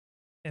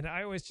 And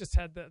I always just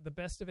had the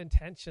best of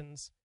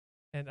intentions.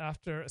 And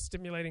after a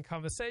stimulating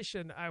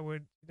conversation, I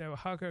would,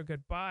 hug her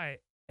goodbye.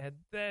 And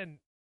then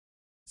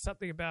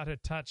something about her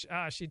touch.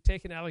 She'd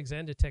taken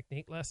Alexander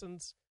Technique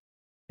lessons.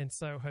 And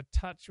so her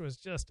touch was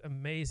just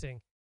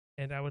amazing.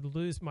 And I would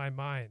lose my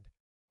mind.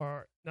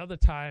 Or another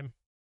time,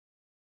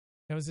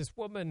 there was this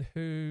woman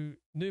who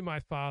knew my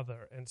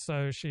father. And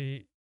so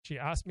she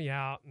asked me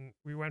out, and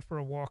we went for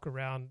a walk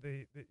around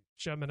the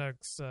Sherman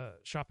Oaks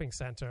shopping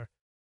center.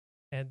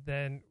 And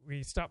then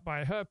we stopped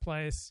by her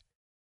place,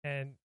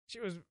 and she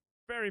was a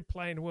very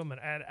plain woman.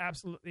 I had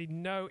absolutely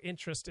no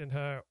interest in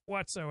her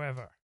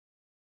whatsoever.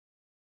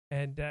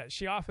 And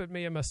she offered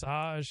me a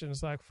massage, and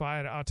was like,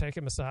 fine, I'll take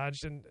a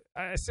massage. And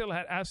I still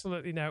had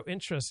absolutely no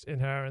interest in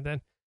her. And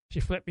then she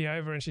flipped me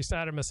over, and she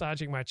started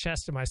massaging my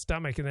chest and my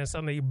stomach, and then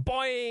suddenly,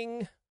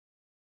 boing!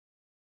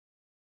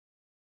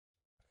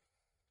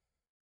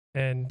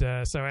 And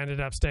so I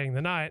ended up staying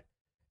the night.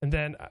 And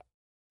then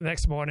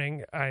next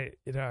morning, I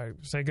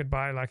say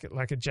goodbye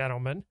like a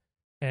gentleman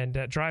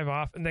and drive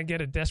off, and then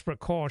get a desperate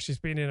call. She's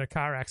been in a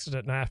car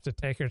accident, and I have to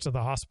take her to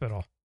the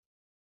hospital.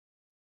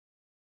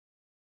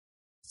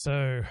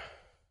 So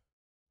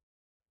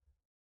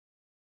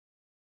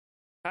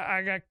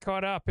I got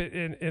caught up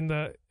in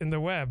the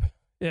web.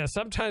 Yeah,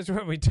 sometimes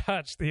when we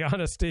touch, the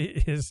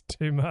honesty is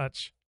too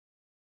much.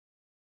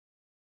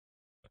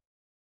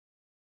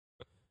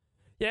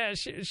 Yeah,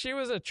 she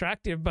was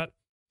attractive, but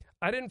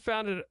I didn't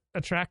find it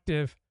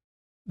attractive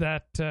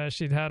that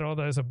she'd had all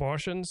those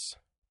abortions.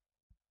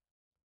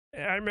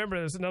 I remember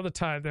there was another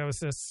time there was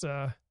this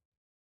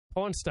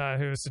porn star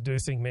who was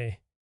seducing me,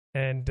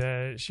 and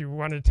she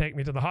wanted to take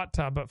me to the hot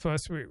tub, but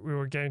first we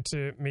were going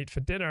to meet for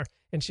dinner,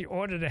 and she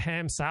ordered a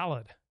ham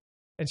salad.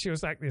 And she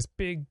was like this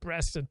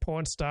big-breasted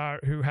porn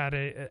star who had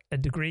a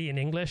degree in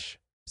English.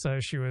 So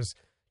she was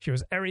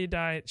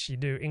erudite, she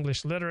knew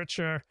English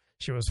literature,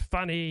 she was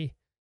funny,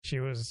 she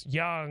was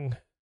young,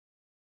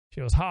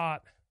 she was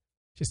hot.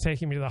 She's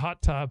taking me to the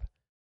hot tub.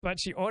 But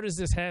she orders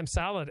this ham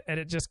salad,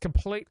 and it just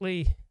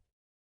completely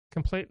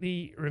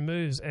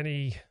removes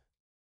any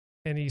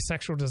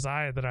sexual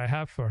desire that I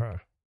have for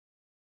her.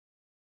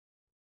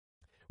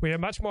 We are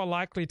much more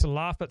likely to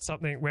laugh at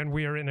something when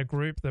we are in a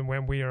group than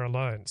when we are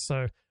alone. So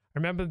I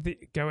remember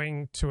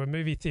going to a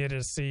movie theater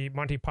to see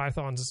Monty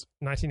Python's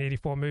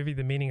 1984 movie,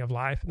 The Meaning of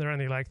Life, and there were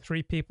only like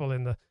 3 people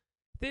in the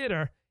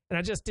theater, and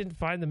I just didn't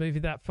find the movie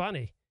that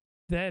funny.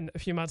 Then a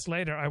few months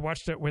later, I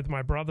watched it with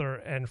my brother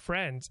and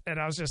friends, and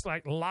I was just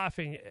like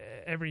laughing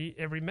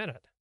every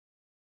minute.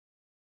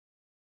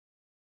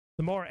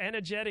 The more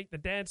energetic the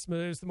dance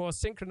moves, the more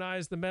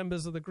synchronized the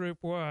members of the group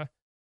were,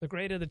 the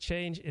greater the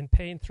change in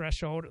pain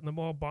threshold, and the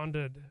more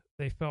bonded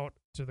they felt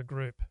to the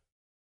group.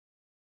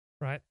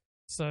 Right?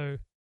 So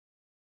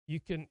you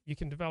can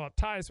develop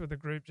ties with a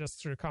group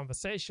just through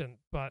conversation,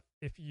 but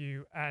if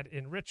you add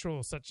in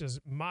rituals such as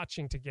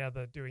marching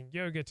together, doing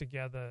yoga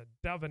together,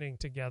 davening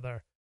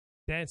together,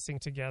 dancing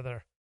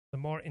together, the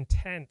more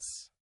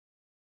intense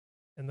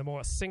and the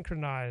more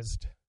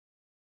synchronized,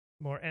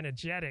 more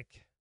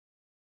energetic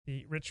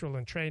the ritual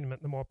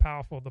entrainment, the more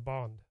powerful the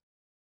bond.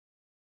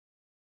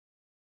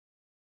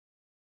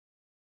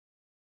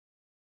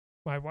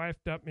 My wife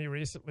dumped me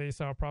recently,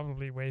 so I'll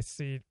probably waste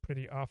seed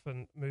pretty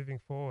often moving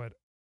forward.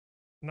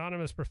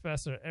 Anonymous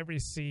professor, every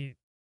seed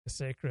is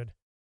sacred.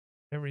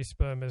 Every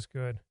sperm is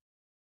good.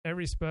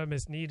 Every sperm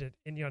is needed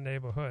in your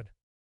neighborhood.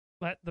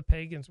 Let the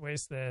pagans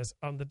waste theirs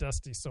on the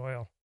dusty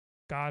soil.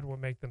 God will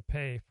make them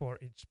pay for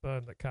each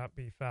sperm that can't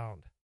be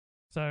found.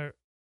 So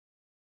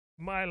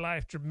my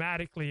life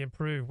dramatically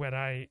improved when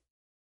I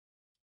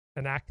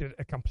enacted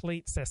a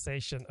complete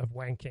cessation of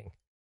wanking.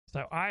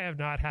 So I have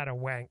not had a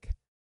wank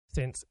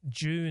since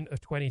June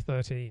of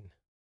 2013.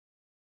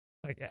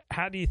 Like,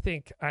 how do you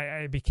think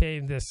I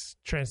became this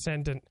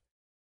transcendent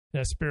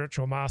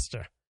spiritual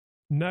master?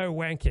 No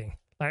wanking.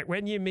 Like,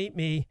 when you meet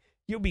me,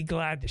 you'll be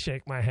glad to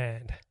shake my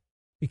hand,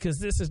 because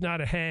this is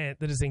not a hand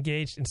that is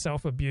engaged in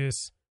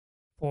self-abuse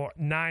for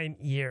 9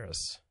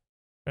 years,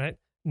 right?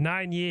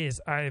 9 years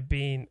I have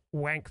been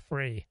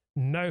wank-free,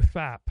 no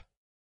FAP,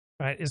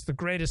 right? It's the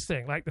greatest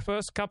thing. Like, the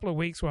first couple of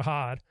weeks were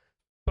hard,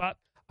 but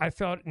I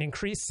felt an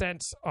increased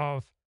sense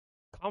of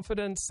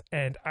confidence,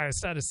 and I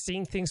started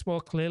seeing things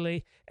more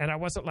clearly, and I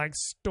wasn't like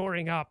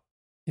storing up,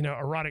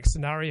 erotic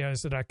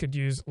scenarios that I could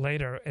use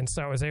later. And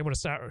so I was able to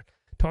start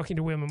talking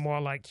to women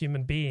more like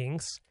human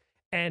beings,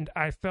 and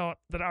I felt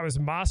that I was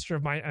master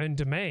of my own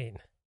domain.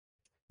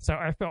 So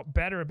I felt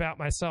better about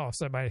myself.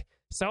 So my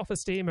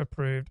self-esteem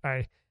improved.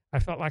 I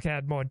felt like I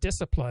had more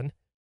discipline.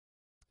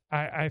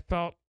 I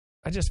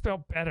just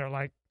felt better.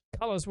 Like,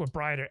 colors were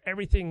brighter.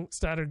 Everything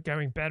started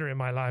going better in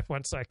my life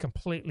once I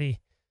completely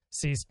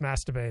ceased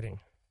masturbating.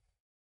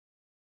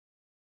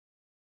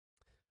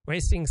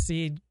 Wasting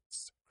seeds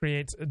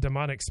creates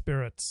demonic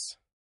spirits.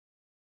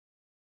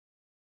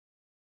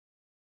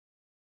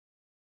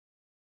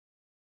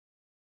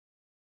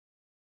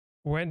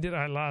 When did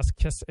I last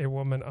kiss a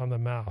woman on the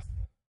mouth?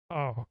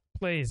 Oh,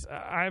 please,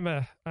 I'm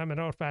an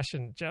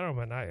old-fashioned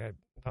gentleman. I'm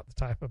not the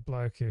type of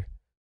bloke who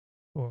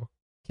will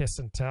kiss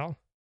and tell.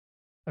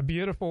 A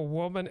beautiful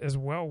woman is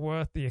well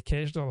worth the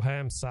occasional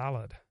ham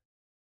salad.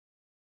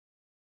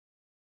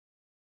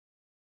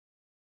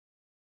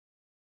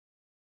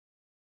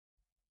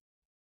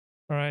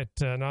 All right,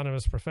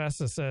 anonymous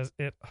professor says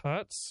it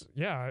hurts.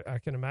 Yeah, I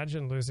can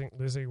imagine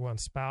losing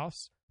one's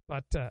spouse,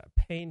 but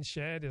pain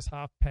shared is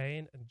half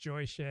pain, and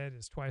joy shared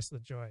is twice the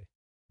joy.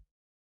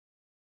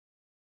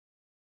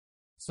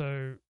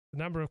 So the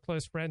number of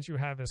close friends you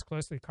have is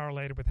closely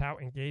correlated with how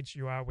engaged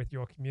you are with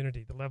your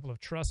community, the level of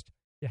trust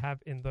you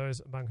have in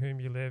those among whom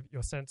you live,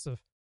 your sense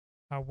of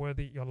how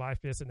worthy your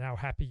life is, and how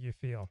happy you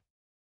feel.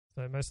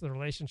 So most of the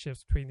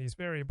relationships between these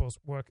variables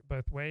work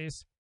both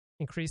ways.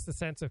 Increase the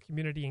sense of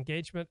community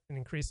engagement and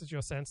increases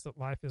your sense that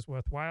life is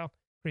worthwhile.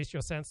 Increase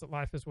your sense that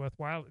life is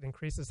worthwhile. It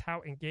increases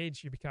how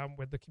engaged you become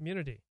with the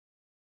community.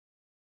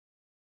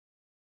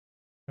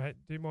 Right?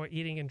 Do more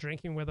eating and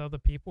drinking with other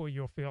people,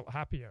 you'll feel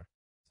happier.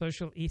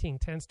 Social eating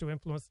tends to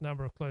influence the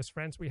number of close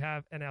friends we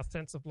have and our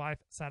sense of life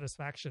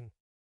satisfaction.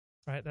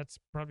 Right? That's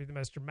probably the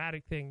most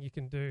dramatic thing you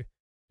can do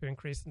to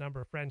increase the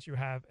number of friends you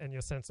have and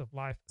your sense of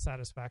life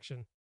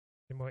satisfaction.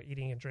 Do more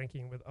eating and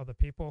drinking with other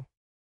people.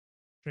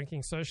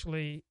 Drinking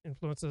socially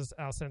influences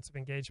our sense of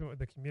engagement with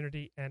the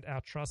community and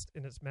our trust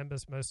in its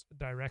members most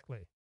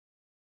directly.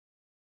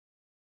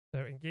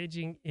 So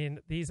engaging in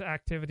these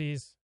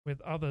activities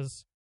with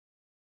others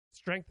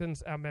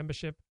strengthens our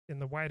membership in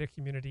the wider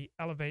community,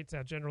 elevates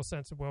our general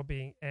sense of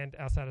well-being and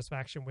our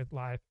satisfaction with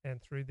life,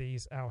 and through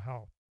these, our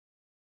health.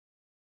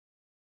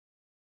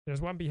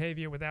 There's one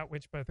behavior without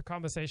which both a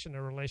conversation and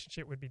a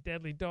relationship would be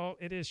deadly dull.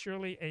 It is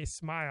surely a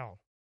smile.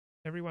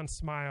 Everyone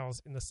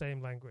smiles in the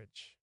same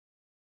language.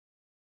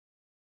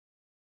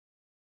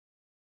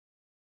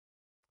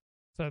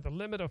 So the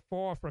limit of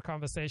 4 for a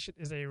conversation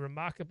is a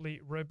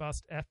remarkably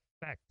robust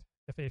effect.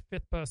 If a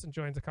fifth person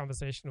joins a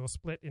conversation, it will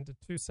split into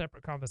 2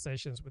 separate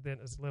conversations within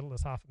as little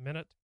as half a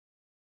minute.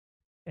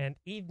 And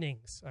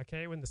evenings,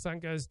 okay, when the sun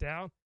goes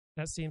down,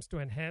 that seems to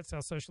enhance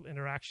our social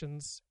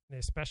interactions in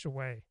a special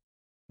way.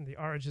 And the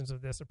origins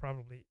of this are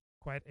probably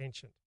quite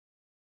ancient.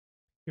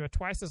 You are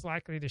twice as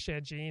likely to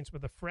share genes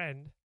with a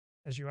friend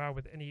as you are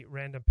with any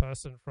random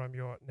person from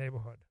your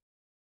neighborhood.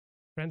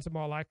 Friends are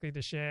more likely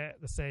to share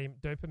the same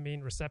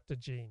dopamine receptor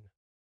gene.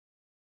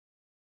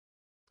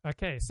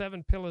 Okay,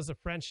 7 pillars of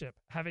friendship.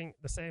 Having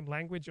the same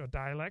language or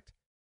dialect,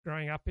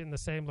 growing up in the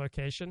same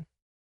location,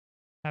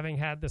 having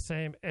had the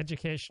same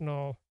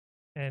educational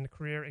and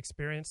career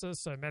experiences.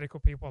 So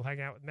medical people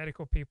hang out with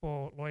medical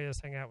people,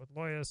 lawyers hang out with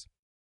lawyers,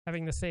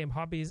 having the same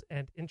hobbies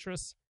and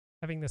interests,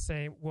 having the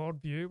same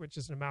worldview, which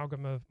is an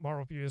amalgam of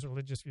moral views,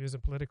 religious views,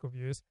 and political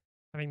views,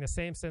 having the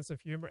same sense of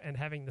humor, and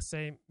having the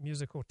same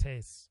musical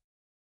tastes.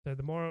 So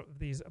the more of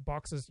these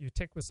boxes you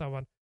tick with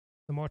someone,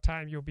 the more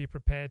time you'll be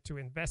prepared to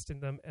invest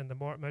in them and the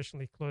more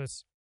emotionally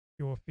close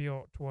you will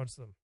feel towards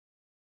them.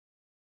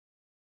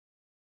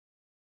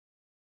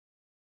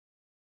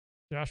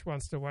 Josh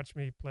wants to watch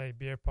me play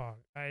beer pong.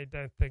 I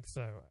don't think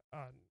so.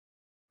 On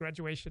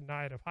graduation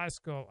night of high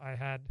school, I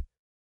had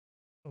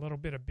a little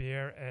bit of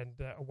beer and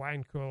a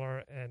wine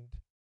cooler, and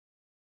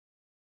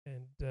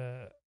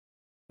that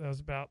was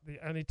about the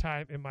only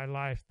time in my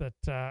life that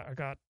I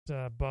got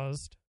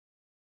buzzed.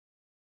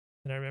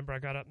 And I remember I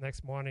got up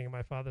next morning and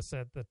my father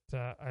said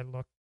that I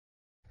looked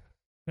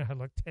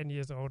 10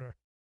 years older.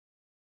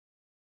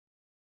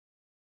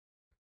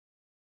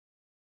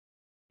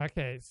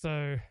 Okay,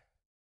 so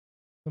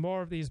the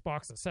more of these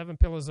boxes, 7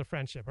 pillars of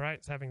friendship, right?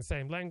 It's having the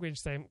same language,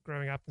 same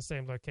growing up in the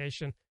same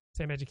location,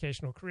 same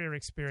educational career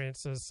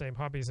experiences, same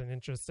hobbies and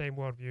interests, same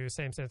worldview,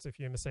 same sense of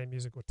humor, same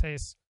musical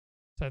tastes.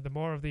 So the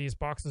more of these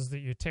boxes that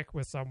you tick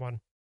with someone,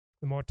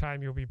 the more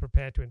time you'll be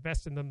prepared to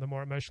invest in them, the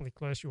more emotionally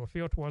close you will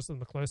feel towards them,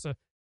 the closer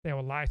they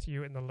will lie to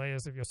you in the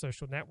layers of your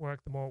social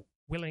network, the more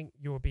willing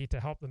you will be to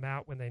help them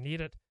out when they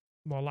need it,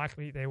 the more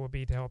likely they will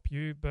be to help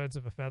you. Birds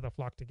of a feather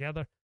flock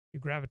together.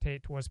 You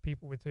gravitate towards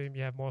people with whom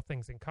you have more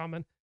things in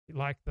common. You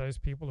like those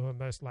people who are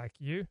most like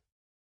you.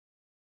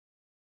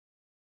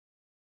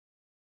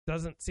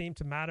 Doesn't seem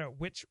to matter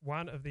which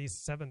one of these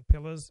 7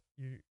 pillars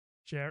you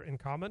share in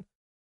common.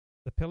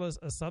 The pillars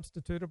are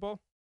substitutable,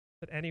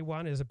 but any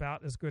one is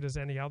about as good as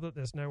any other.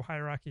 There's no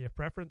hierarchy of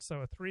preference.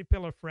 So a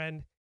 3-pillar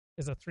friend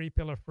is a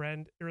 3-pillar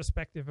friend,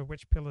 irrespective of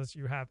which pillars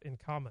you have in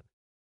common.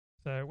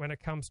 So when it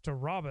comes to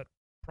Robert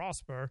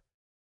Prosper,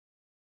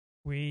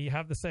 we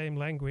have the same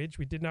language.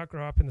 We did not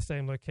grow up in the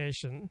same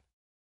location.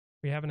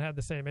 We haven't had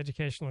the same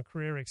educational and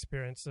career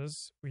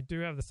experiences. We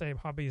do have the same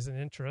hobbies and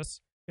interests.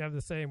 We have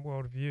the same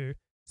worldview,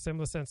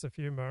 similar sense of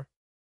humor.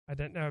 I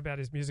don't know about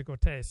his musical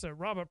taste. So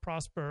Robert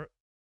Prosper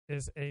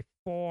is a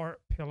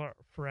 4-pillar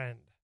friend.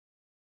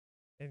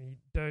 And you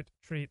don't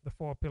treat the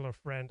 4-pillar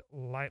friend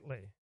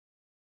lightly.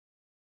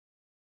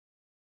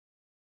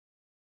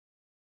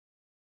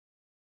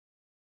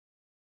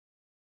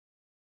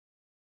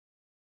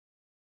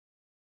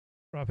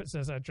 Robert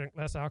says, I drink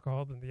less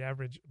alcohol than the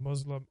average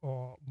Muslim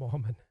or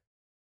Mormon.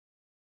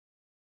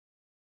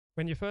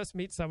 When you first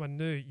meet someone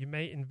new, you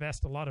may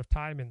invest a lot of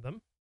time in them.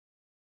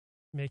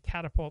 You may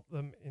catapult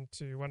them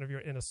into one of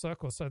your inner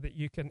circles so that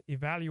you can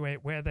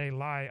evaluate where they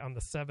lie on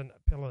the 7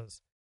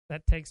 pillars.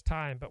 That takes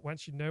time, but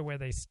once you know where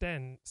they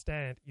stand,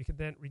 you can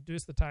then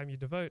reduce the time you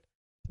devote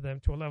to them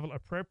to a level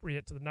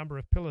appropriate to the number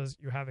of pillars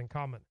you have in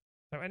common.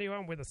 So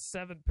anyone with a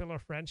 7-pillar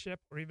friendship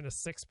or even a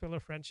 6-pillar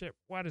friendship,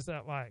 what is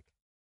that like?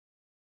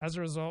 As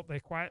a result, they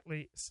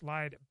quietly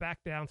slide back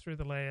down through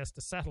the layers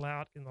to settle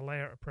out in the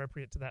layer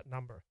appropriate to that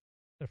number.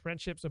 The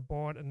friendships are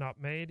born and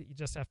not made. You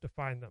just have to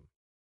find them.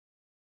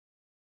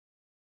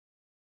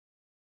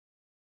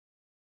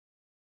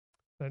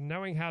 So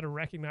knowing how to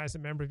recognize a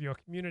member of your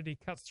community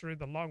cuts through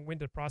the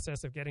long-winded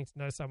process of getting to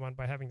know someone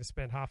by having to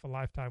spend half a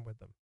lifetime with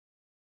them.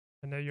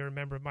 I know you're a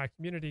member of my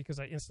community because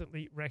I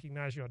instantly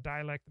recognize your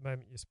dialect the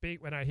moment you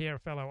speak. When I hear a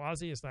fellow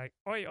Aussie, it's like,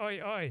 oi,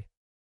 oi, oi.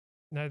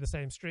 You know the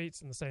same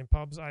streets and the same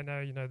pubs I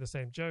know. You know the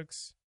same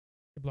jokes.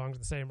 You belong to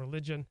the same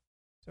religion.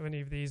 So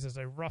any of these is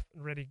a rough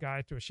and ready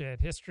guide to a shared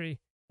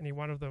history. Any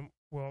one of them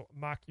will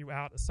mark you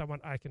out as someone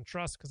I can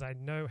trust because I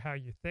know how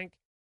you think.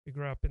 We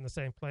grew up in the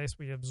same place.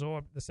 We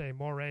absorbed the same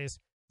mores,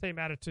 same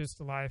attitudes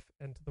to life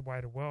and to the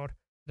wider world.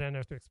 I don't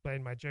have to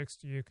explain my jokes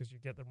to you because you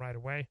get them right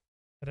away.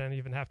 I don't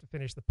even have to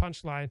finish the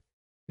punchline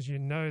because you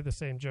know the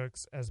same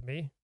jokes as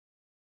me.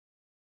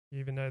 You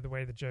even know the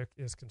way the joke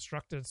is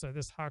constructed. So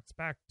this harks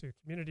back to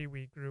community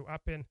we grew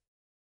up in.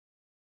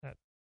 That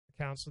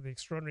accounts for the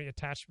extraordinary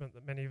attachment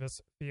that many of us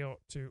feel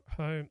to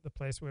home, the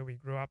place where we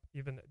grew up,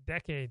 even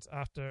decades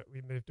after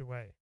we moved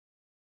away.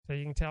 So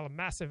you can tell a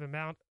massive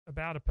amount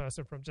about a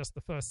person from just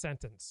the first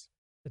sentence.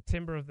 The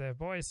timbre of their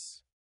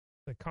voice,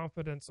 the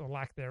confidence or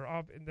lack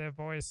thereof in their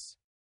voice,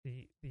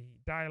 the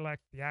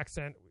dialect, the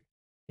accent.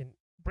 In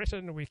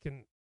Britain, we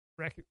can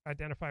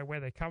identify where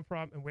they come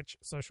from and which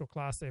social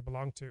class they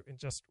belong to in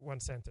just one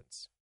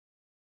sentence.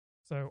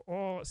 So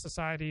all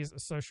societies are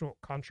social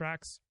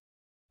contracts.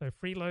 So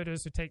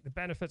freeloaders who take the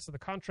benefits of the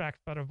contract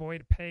but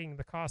avoid paying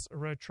the costs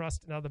erode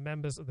trust in other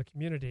members of the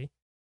community.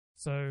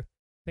 So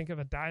think of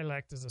a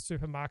dialect as a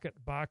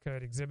supermarket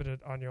barcode exhibited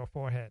on your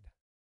forehead.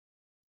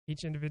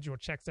 Each individual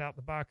checks out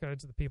the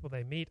barcodes of the people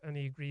they meet and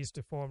he agrees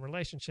to form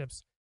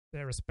relationships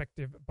their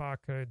respective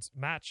barcodes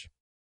match.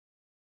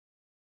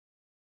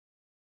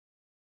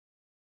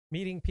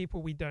 Meeting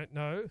people we don't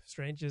know,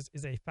 strangers,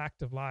 is a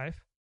fact of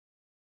life.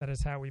 That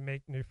is how we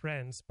make new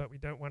friends, but we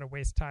don't want to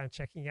waste time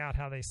checking out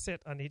how they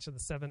sit on each of the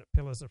 7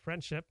 pillars of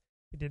friendship.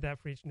 If we did that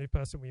for each new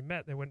person we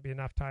met, there wouldn't be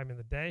enough time in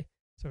the day.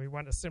 So we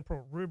want a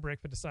simple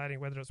rubric for deciding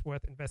whether it's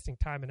worth investing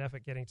time and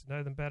effort getting to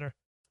know them better.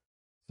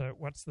 So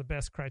what's the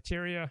best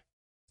criteria?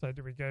 So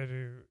do we go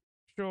to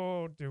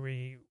shore? Do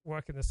we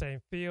work in the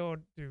same field?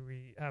 Do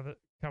we have it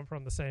come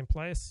from the same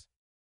place?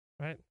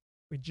 Right?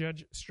 We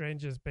judge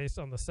strangers based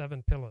on the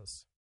 7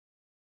 pillars.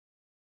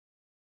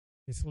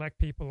 We select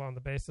people on the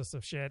basis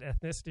of shared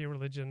ethnicity,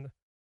 religion,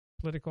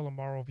 political and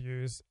moral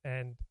views,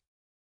 and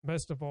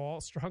most of all,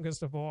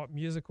 strongest of all,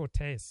 musical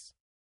tastes.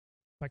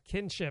 But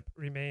kinship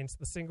remains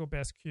the single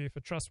best cue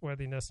for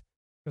trustworthiness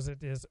because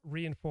it is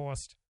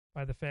reinforced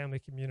by the family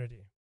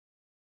community.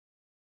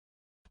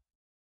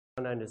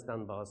 Known as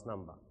Dunbar's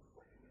number.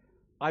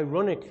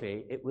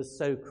 Ironically, it was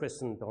so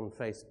christened on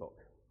Facebook.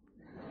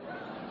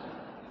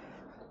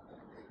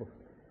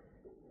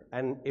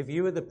 And if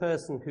you were the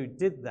person who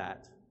did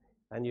that,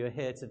 and you're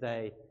here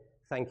today,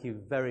 thank you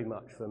very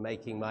much for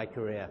making my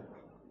career.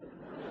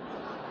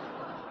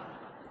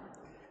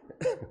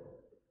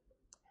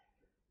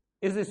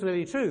 Is this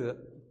really true?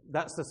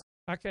 That's the...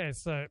 Okay,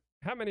 so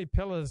how many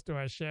pillars do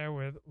I share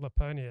with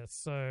Laponius?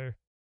 So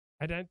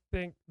I don't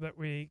think that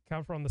we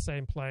come from the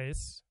same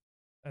place.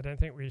 I don't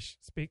think we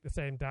speak the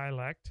same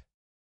dialect.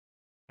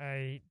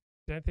 I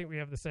don't think we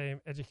have the same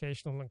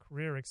educational and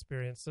career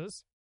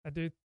experiences. I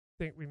do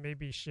think we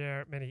maybe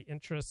share many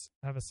interests,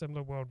 have a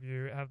similar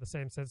worldview, have the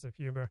same sense of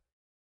humor.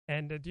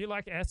 And do you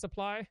like air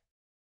supply?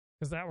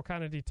 Because that will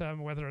kind of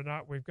determine whether or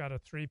not we've got a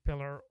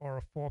 3-pillar or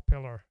a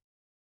 4-pillar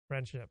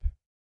friendship.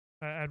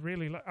 I'd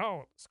really like...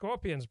 Oh,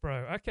 scorpions,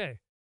 bro. Okay.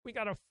 We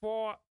got a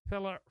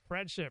 4-pillar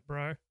friendship,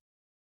 bro.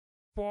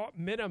 4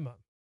 minimum.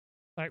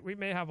 Like, we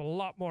may have a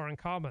lot more in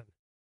common.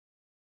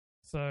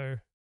 So,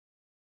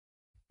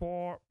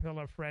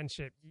 4-pillar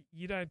friendship.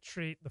 You don't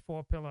treat the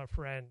 4-pillar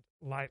friend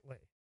lightly.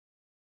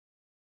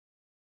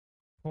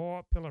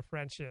 4-pillar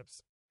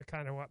friendships are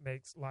kind of what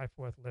makes life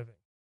worth living.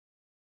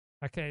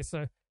 Okay,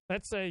 so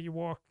let's say you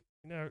walk,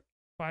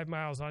 5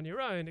 miles on your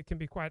own. It can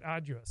be quite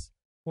arduous.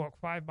 Walk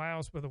 5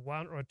 miles with a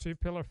 1 or a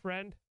 2-pillar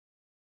friend.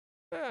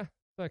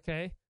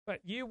 Okay. But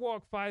you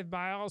walk 5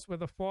 miles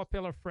with a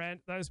 4-pillar friend,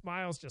 those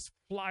miles just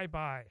fly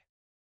by.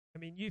 I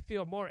mean, you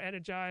feel more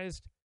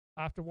energized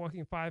after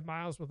walking 5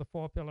 miles with a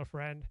 4-pillar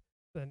friend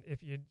than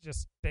if you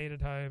just stayed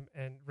at home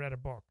and read a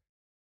book.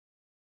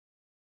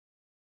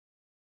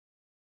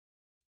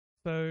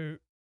 So,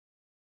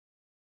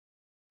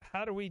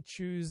 how do we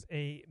choose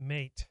a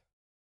mate?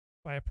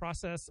 By a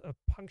process of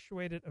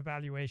punctuated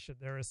evaluation.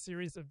 There are a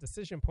series of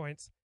decision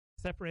points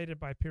separated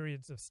by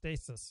periods of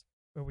stasis,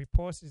 where we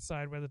pause to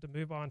decide whether to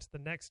move on to the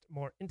next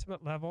more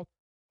intimate level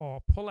or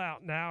pull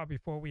out now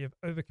before we have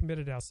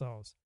overcommitted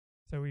ourselves.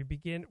 So we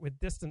begin with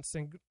distant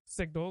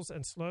signals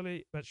and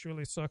slowly but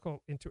surely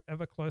circle into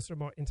ever closer,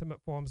 more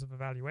intimate forms of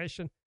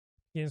evaluation.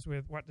 Begins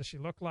with what does she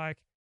look like?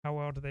 How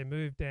well do they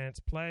move, dance,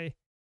 play?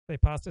 If they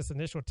pass this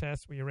initial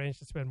test, we arrange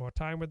to spend more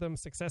time with them,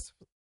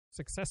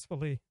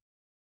 successively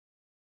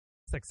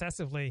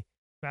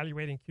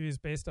evaluating cues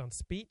based on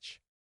speech,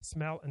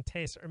 smell, and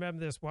taste. I remember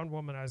this one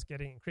woman I was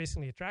getting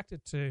increasingly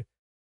attracted to,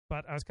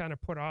 but I was kind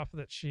of put off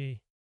that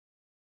she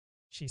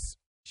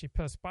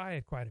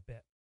perspired quite a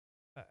bit.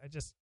 I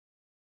just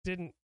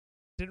didn't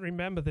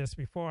remember this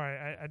before.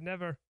 I'd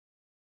never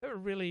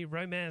really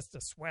romanced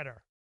a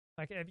sweater.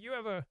 Like, have you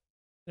ever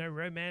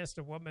romanced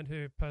a woman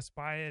who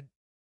perspired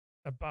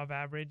above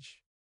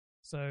average,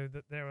 so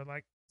that there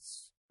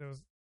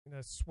was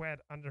sweat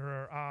under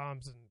her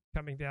arms and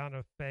coming down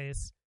her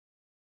face?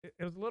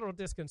 It was a little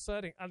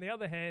disconcerting. On the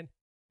other hand,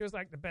 she was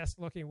like the best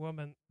looking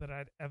woman that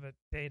I'd ever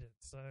dated.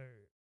 So,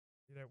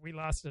 we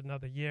lasted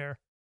another year.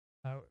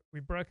 We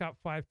broke up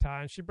 5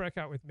 times. She broke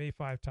up with me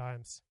 5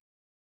 times.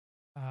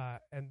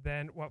 And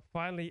then what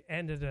finally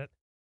ended it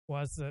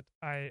was that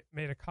I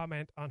made a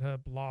comment on her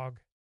blog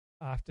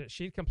after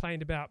she'd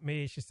complained about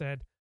me. She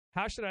said,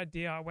 how should I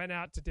deal? I went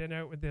out to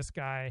dinner with this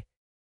guy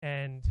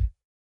and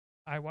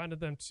I wanted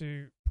them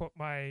to put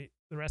the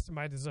rest of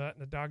my dessert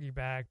in a doggy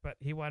bag, but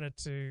he wanted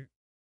to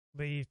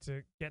leave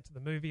to get to the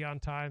movie on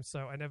time,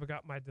 so I never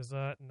got my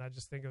dessert, and I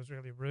just think it was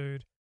really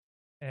rude.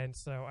 And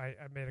so I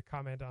made a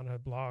comment on her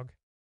blog,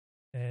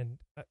 and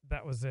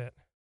that was it.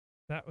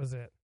 That was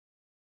it.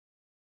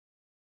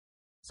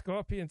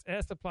 Scorpion's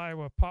air supply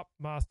were pop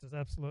masters,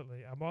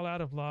 absolutely. I'm all out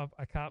of love.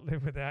 I can't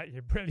live without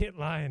you. Brilliant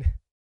line.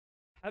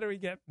 How do we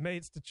get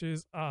mates to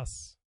choose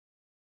us?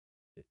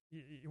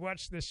 You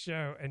watch this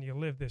show and you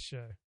live this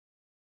show.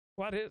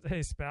 What is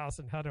a spouse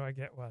and how do I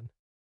get one?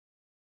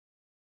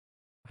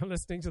 I'm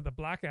listening to the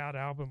Blackout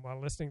album while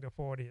listening to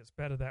 40. It's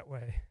better that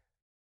way.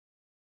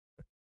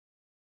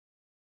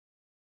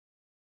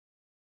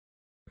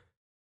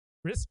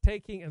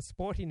 Risk-taking and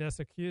sportiness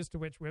are cues to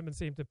which women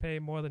seem to pay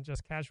more than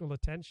just casual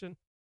attention.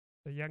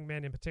 The young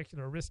men in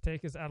particular are risk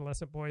takers.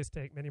 Adolescent boys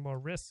take many more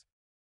risks,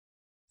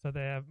 so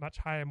they have much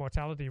higher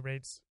mortality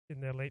rates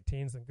in their late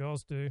teens than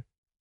girls do.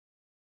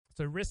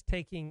 So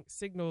risk-taking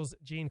signals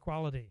gene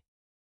quality.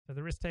 So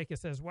the risk taker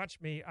says, watch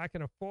me, I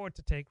can afford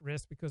to take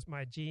risks because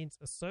my genes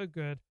are so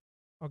good,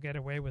 I'll get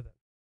away with it.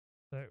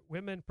 So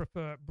women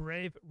prefer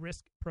brave,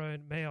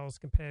 risk-prone males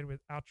compared with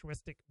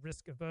altruistic,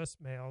 risk-averse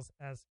males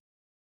as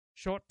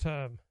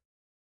short-term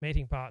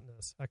mating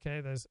partners.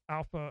 Okay, there's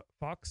alpha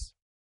fox,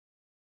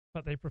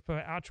 but they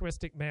prefer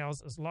altruistic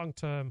males as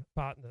long-term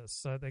partners.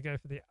 So they go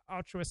for the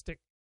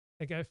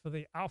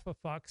alpha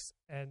fox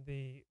and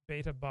the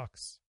beta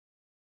bucks.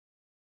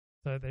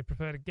 So they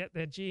prefer to get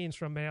their genes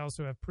from males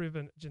who have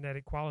proven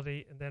genetic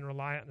quality and then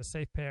rely on a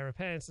safe pair of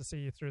hands to see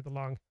you through the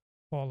long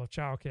haul of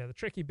childcare. The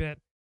tricky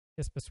bit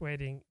is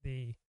persuading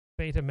the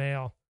beta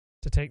male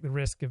to take the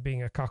risk of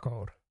being a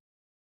cuckold.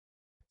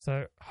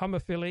 So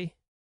homophily,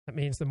 that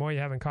means the more you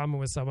have in common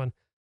with someone,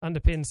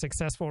 underpins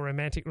successful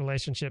romantic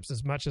relationships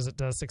as much as it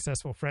does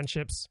successful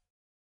friendships.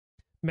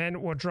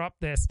 Men will drop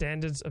their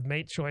standards of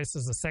mate choice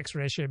as the sex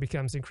ratio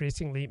becomes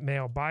increasingly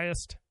male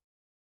biased.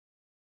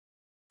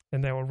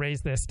 And they will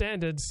raise their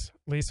standards,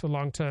 at least for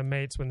long-term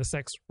mates, when the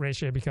sex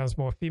ratio becomes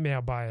more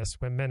female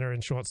biased, when men are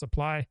in short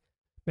supply.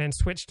 Men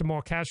switch to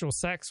more casual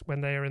sex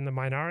when they are in the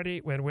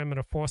minority, when women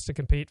are forced to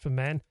compete for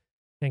men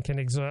and can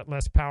exert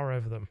less power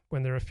over them.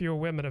 When there are fewer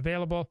women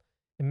available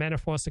and men are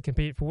forced to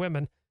compete for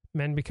women,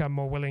 men become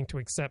more willing to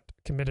accept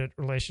committed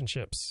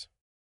relationships.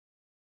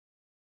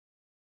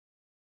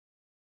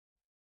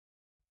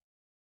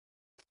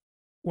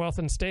 Wealth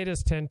and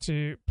status tend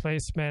to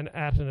place men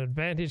at an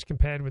advantage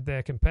compared with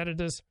their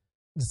competitors.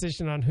 The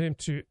decision on whom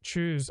to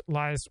choose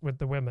lies with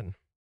the women.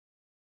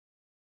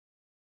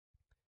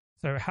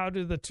 So how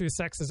do the two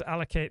sexes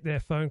allocate their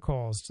phone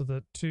calls to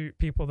the two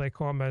people they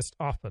call most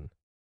often?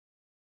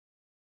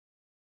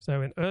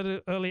 So in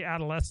early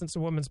adolescence,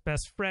 a woman's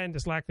best friend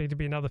is likely to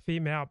be another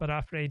female, but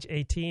after age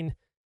 18,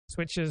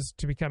 switches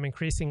to become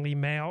increasingly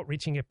male,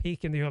 reaching a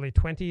peak in the early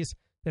 20s,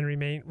 then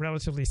remain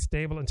relatively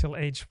stable until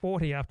age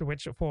 40, after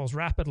which it falls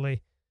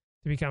rapidly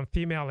to become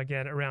female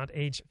again around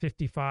age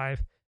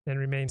 55, then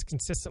remains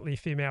consistently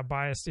female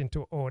biased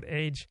into old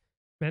age.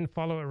 Men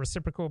follow a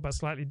reciprocal but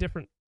slightly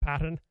different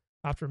pattern.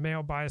 After a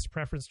male biased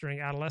preference during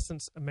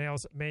adolescence, a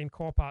male's main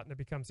core partner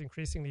becomes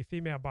increasingly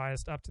female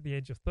biased up to the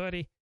age of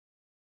 30,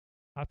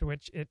 after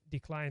which it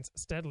declines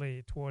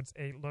steadily towards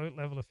a low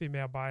level of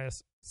female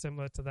bias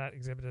similar to that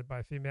exhibited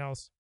by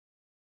females.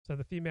 So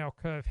the female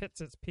curve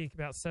hits its peak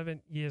about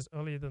 7 years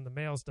earlier than the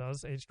male's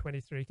does, age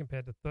 23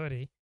 compared to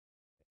 30.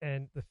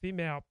 And the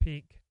female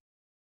peak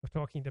of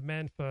talking to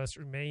men first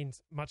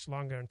remains much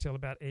longer until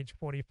about age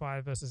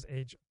 45 versus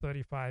age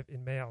 35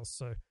 in males.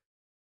 So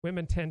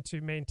women tend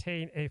to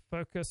maintain a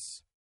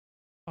focus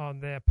on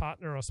their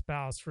partner or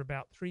spouse for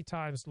about 3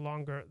 times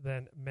longer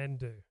than men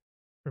do,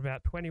 for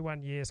about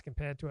 21 years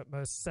compared to at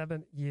most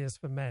 7 years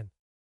for men.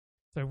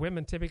 So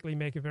women typically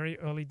make a very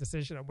early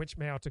decision on which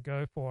male to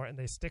go for, and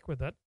they stick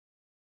with it.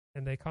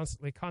 and they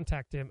constantly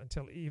contact him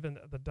until even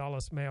the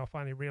dullest male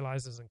finally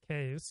realizes and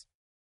caves.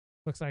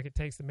 Looks like it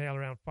takes the male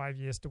around 5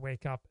 years to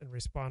wake up and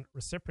respond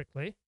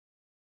reciprocally.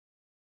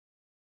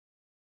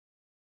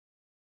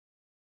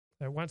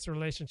 So once a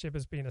relationship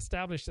has been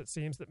established, it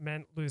seems that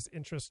men lose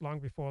interest long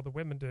before the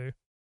women do.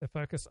 The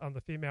focus on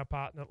the female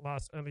partner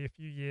lasts only a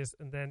few years,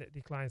 and then it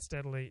declines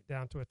steadily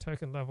down to a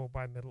token level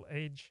by middle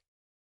age.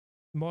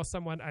 The more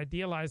someone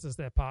idealizes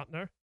their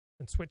partner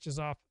and switches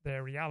off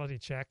their reality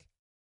check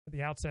at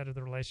the outset of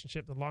the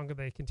relationship, the longer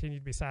they continue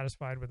to be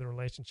satisfied with the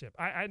relationship.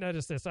 I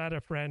noticed this. I had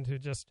a friend who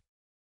just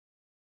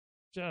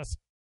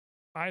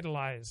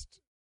idolized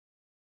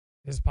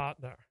his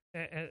partner.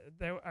 And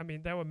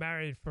they were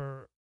married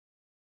for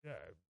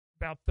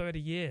about 30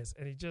 years,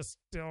 and he just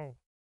still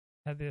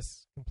had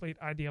this complete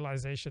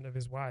idealization of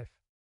his wife.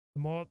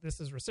 The more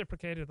this is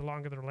reciprocated, the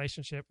longer the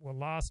relationship will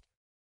last.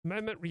 The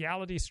moment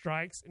reality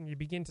strikes and you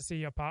begin to see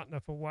your partner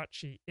for what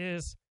she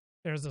is,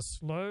 there is a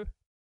slow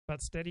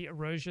but steady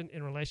erosion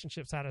in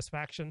relationship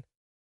satisfaction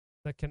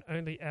that can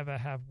only ever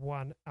have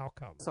one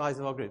outcome. Size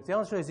of our groups. The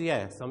answer is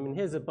yes. I mean,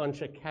 here's a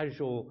bunch of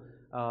casual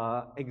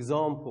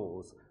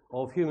examples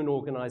of human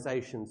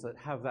organizations that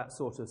have that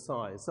sort of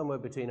size, somewhere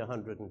between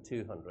 100 and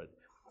 200.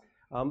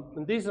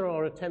 And these are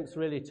our attempts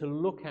really to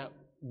look at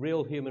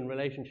real human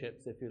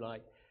relationships, if you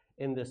like,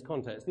 in this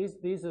context.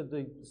 These are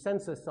the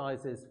census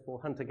sizes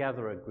for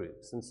hunter-gatherer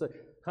groups. And so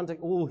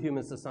all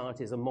human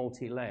societies are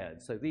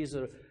multi-layered. So these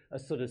are a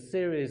sort of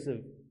series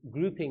of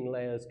grouping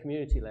layers,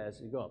 community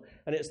layers you got.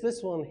 And it's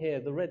this one here,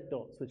 the red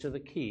dots, which are the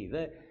key.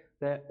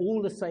 They're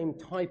all the same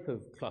type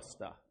of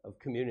cluster of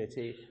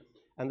community,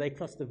 and they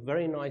cluster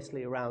very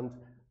nicely around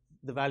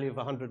the value of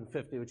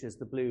 150, which is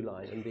the blue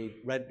line, and the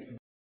red.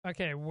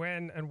 Okay,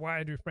 when and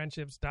why do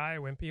friendships die?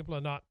 When people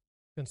are not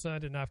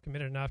concerned enough,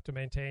 committed enough to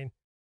maintain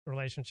the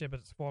relationship at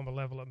its former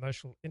level of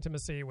emotional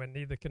intimacy, when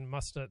neither can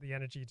muster the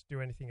energy to do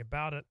anything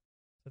about it.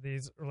 So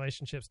these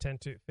relationships tend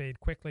to fade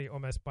quickly,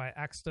 almost by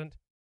accident.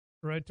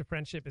 The road to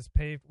friendship is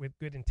paved with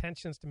good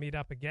intentions to meet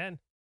up again,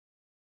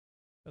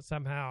 but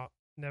somehow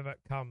never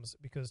comes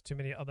because too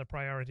many other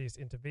priorities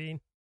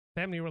intervene.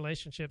 Family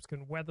relationships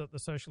can weather the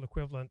social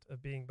equivalent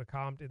of being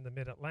becalmed in the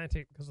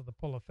mid-Atlantic because of the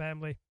pull of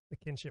family, the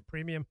kinship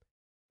premium,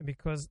 and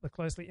because the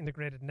closely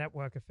integrated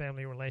network of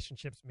family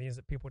relationships means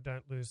that people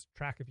don't lose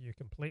track of you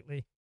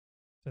completely.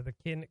 So the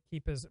kin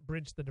keepers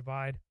bridge the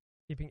divide,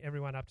 keeping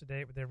everyone up to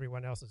date with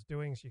everyone else's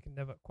doings. You can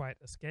never quite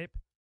escape.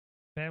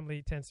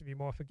 Family tends to be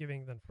more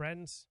forgiving than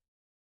friends,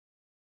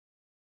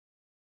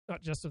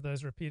 not just of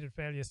those repeated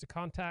failures to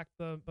contact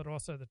them, but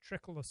also the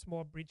trickle of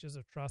small breaches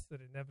of trust that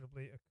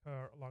inevitably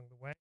occur along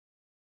the way.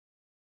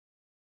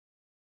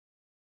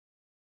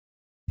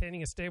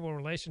 Maintaining a stable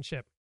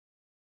relationship.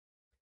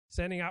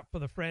 Standing up for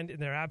the friend in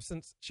their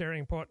absence, sharing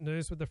important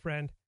news with the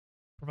friend,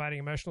 providing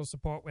emotional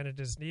support when it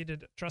is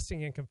needed,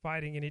 trusting and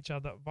confiding in each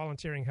other,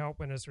 volunteering help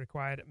when it's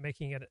required,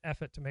 making an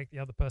effort to make the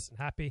other person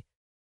happy.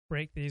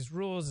 Break these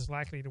rules is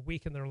likely to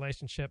weaken the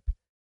relationship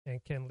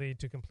and can lead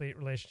to complete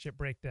relationship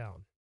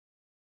breakdown.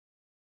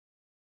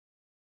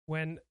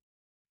 When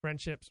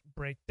friendships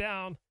break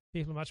down,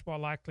 people are much more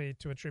likely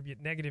to attribute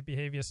negative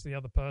behaviors to the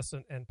other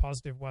person and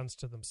positive ones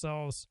to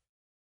themselves.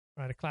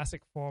 Right, a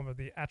classic form of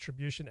the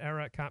attribution error.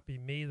 It can't be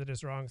me that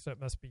is wrong, so it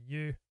must be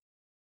you.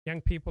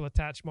 Young people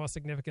attach more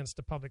significance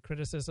to public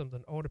criticism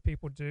than older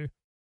people do.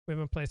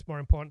 Women place more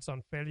importance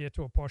on failure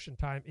to apportion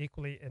time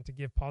equally and to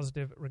give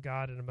positive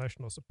regard and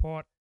emotional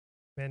support.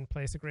 Men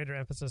place a greater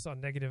emphasis on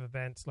negative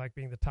events like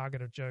being the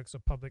target of jokes or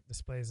public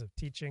displays of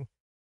teaching.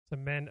 So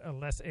men are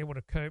less able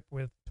to cope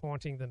with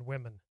taunting than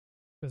women,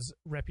 because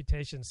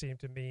reputations seem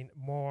to mean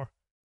more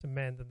to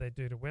men than they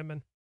do to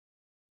women.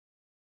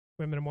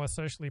 Women are more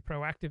socially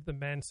proactive than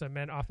men, so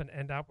men often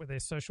end up with a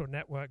social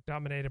network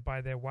dominated by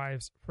their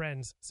wives'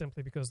 friends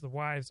simply because the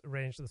wives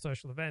arrange the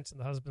social events and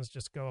the husbands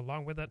just go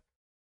along with it.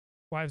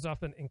 Wives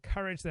often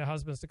encourage their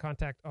husbands to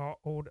contact our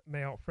old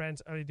male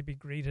friends only to be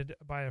greeted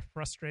by a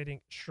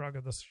frustrating shrug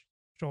of the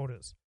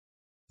shoulders.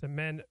 So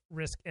men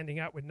risk ending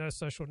up with no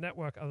social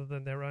network other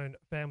than their own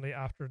family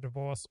after a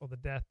divorce or the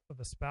death of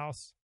a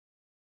spouse.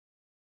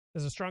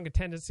 There's a stronger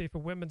tendency for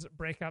women's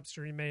breakups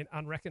to remain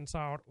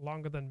unreconciled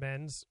longer than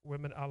men's.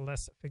 Women are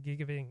less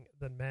forgiving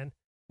than men.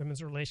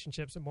 Women's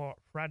relationships are more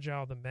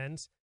fragile than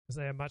men's because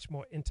they are much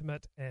more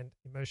intimate and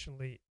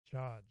emotionally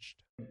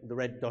charged. The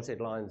red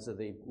dotted lines are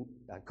the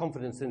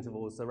confidence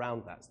intervals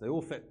around that, so they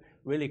all fit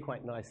really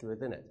quite nicely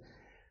within it.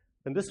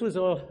 And this was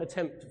our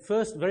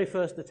very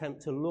first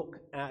attempt to look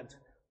at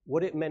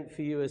what it meant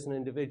for you as an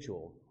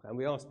individual. And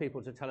we asked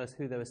people to tell us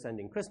who they were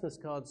sending Christmas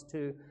cards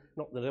to,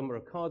 not the number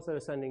of cards they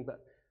were sending,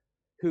 but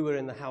who were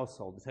in the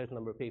household, the total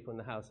number of people in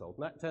the household.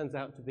 And that turns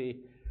out to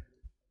be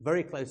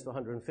very close to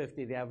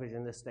 150. The average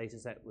in this data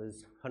set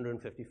was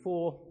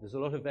 154. There's a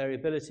lot of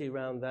variability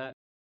around that.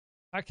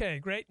 Okay,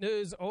 great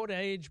news. Old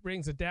age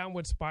brings a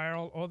downward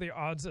spiral. All the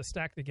odds are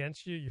stacked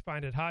against you. You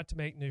find it hard to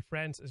make new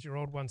friends as your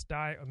old ones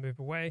die or move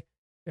away.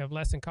 You have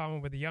less in common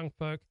with the young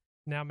folk,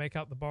 now make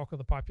up the bulk of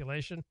the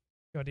population.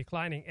 Your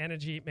declining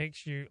energy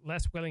makes you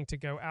less willing to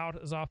go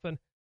out as often.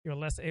 You're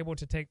less able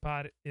to take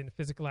part in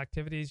physical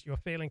activities. Your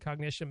failing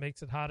cognition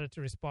makes it harder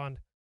to respond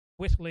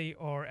wittily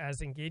or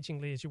as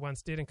engagingly as you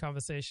once did in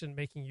conversation,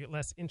 making you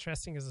less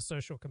interesting as a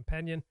social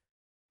companion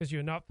because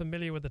you're not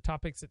familiar with the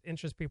topics that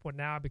interest people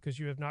now because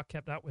you have not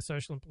kept up with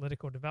social and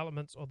political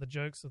developments or the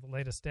jokes of the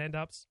latest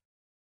stand-ups.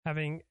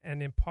 Having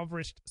an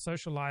impoverished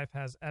social life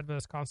has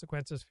adverse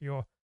consequences for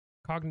your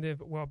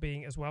cognitive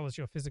well-being as well as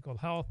your physical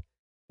health.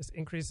 This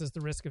increases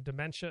the risk of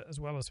dementia as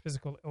well as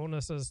physical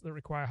illnesses that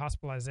require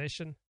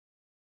hospitalization.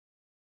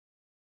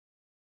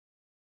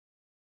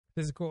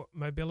 Physical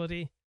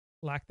mobility,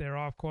 lack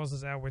thereof,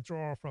 causes our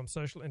withdrawal from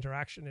social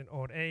interaction in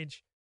old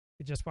age.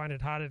 We just find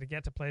it harder to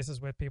get to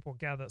places where people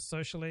gather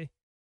socially.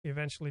 We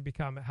eventually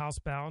become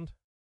housebound.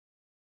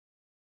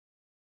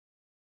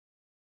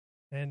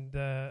 And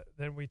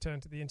then we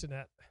turn to the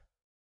internet.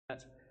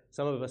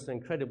 Some of us are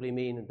incredibly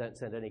mean and don't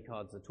send any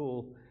cards at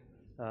all.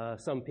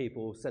 Some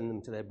people send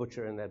them to their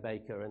butcher and their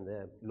baker and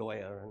their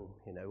lawyer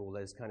and all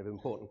those kind of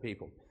important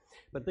people.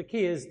 But the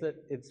key is that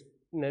it's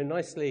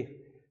nicely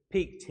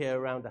peaked here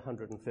around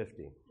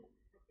 150.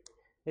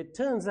 It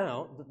turns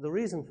out that the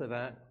reason for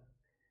that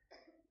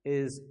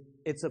is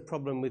it's a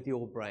problem with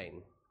your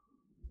brain.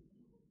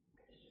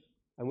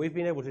 And we've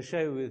been able to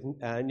show with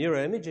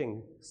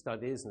neuroimaging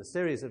studies and a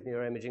series of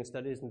neuroimaging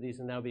studies, and these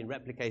have now been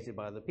replicated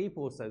by other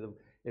people, so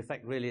the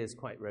effect really is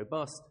quite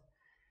robust,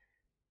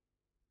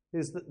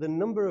 is that the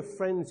number of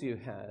friends you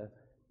have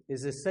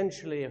is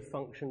essentially a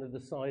function of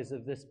the size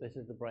of this bit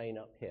of the brain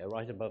up here,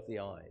 right above the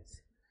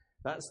eyes.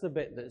 That's the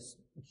bit that's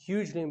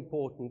hugely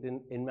important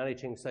in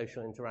managing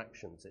social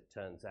interactions, it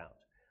turns out.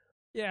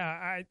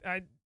 Yeah,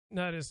 I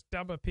noticed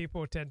dumber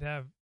people tend to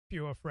have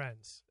fewer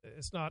friends.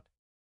 It's not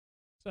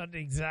an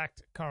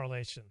exact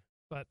correlation,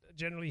 but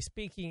generally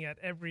speaking, at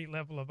every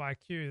level of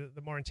IQ,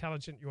 the more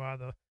intelligent you are,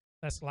 the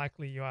less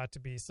likely you are to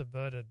be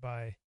subverted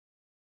by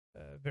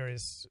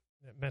various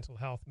mental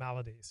health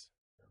maladies.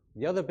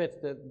 The other bits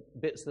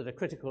that are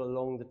critical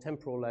along the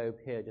temporal lobe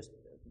here, just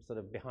sort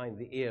of behind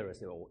the ear,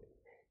 as it were,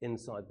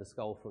 inside the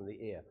skull from the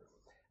ear.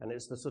 And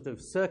it's the sort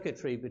of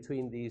circuitry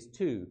between these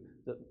two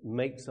that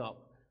makes up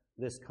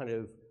this kind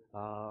of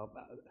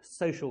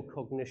social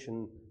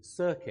cognition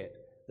circuit.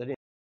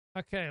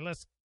 Okay,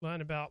 let's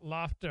learn about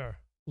laughter,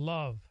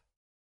 love,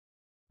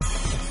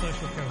 and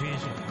social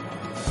cohesion.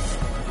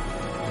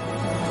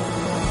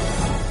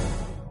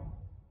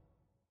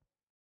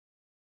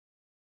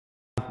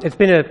 It's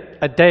been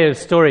a day of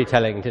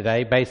storytelling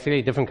today,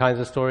 basically, different kinds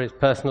of stories,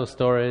 personal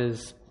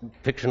stories,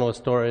 fictional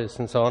stories,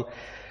 and so on.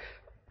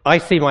 I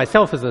see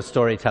myself as a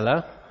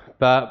storyteller,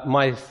 but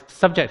my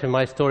subject of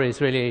my story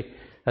is really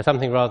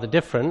something rather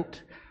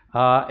different.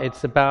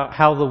 It's about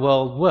how the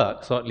world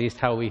works, or at least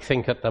how we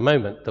think at the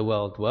moment the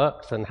world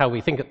works, and how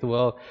we think at the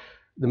world,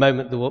 the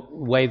moment the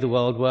way the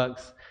world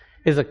works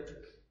is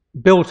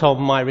built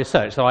on my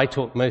research. So I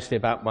talk mostly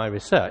about my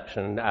research,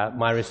 and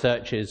my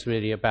research is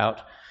really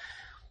about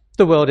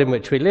the world in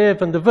which we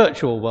live and the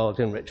virtual world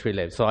in which we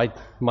live. So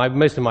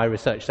most of my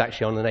research is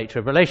actually on the nature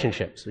of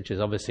relationships, which is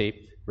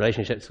obviously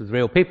relationships with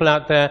real people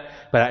out there,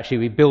 but actually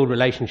we build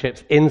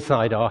relationships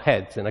inside our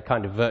heads in a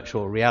kind of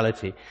virtual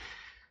reality.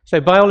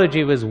 So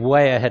biology was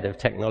way ahead of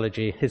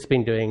technology. It's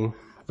been doing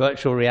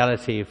virtual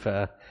reality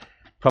for...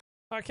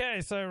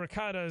 Okay, so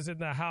Ricardo's in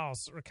the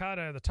house.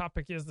 Ricardo, the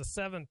topic is the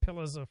 7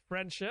 pillars of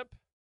friendship,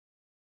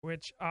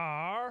 which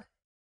are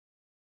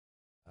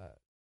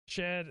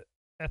shared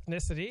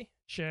ethnicity,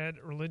 shared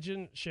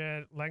religion,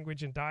 shared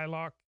language and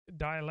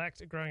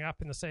dialect, growing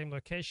up in the same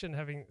location,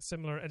 having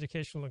similar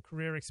educational and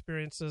career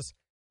experiences,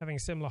 having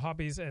similar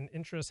hobbies and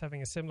interests,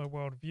 having a similar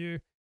worldview,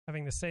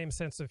 having the same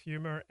sense of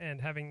humor,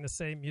 and having the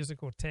same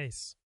musical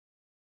tastes.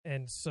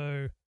 And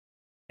so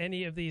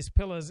any of these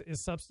pillars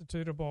is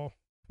substitutable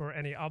for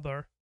any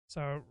other.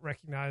 So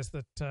recognize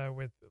that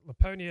with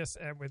Laponius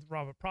and with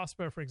Robert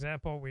Prosper, for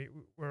example,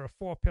 we're a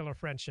 4-pillar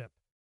friendship.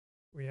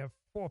 We have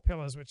 4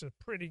 pillars, which is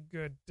pretty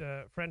good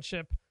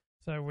friendship.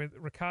 So with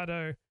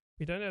Ricardo,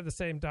 we don't have the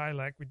same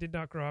dialect. We did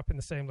not grow up in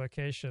the same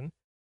location.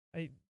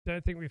 I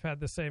don't think we've had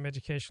the same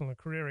educational and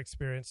career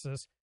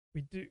experiences.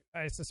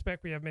 I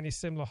suspect we have many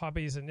similar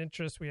hobbies and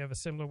interests. We have a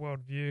similar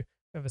worldview.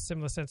 We have a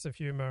similar sense of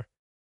humor.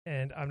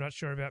 And I'm not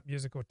sure about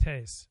musical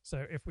tastes.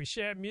 So if we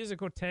share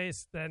musical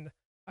tastes, then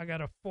I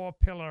got a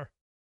 4-pillar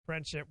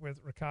friendship with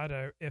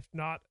Ricardo. If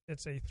not,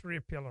 it's a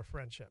 3-pillar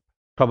friendship.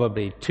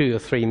 Probably 2 or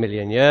 3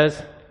 million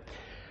years.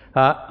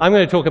 I'm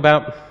going to talk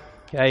about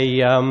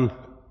a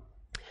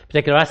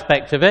particular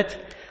aspect of it.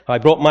 I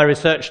brought my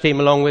research team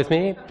along with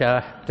me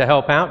to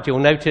help out. You'll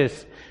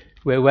notice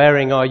we're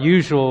wearing our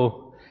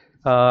usual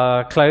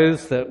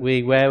clothes that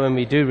we wear when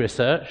we do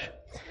research.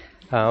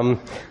 I'm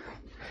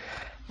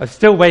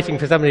still waiting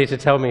for somebody to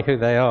tell me who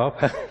they are.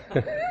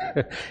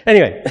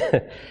 Anyway,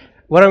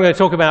 what I'm going to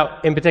talk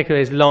about in particular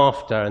is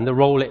laughter and the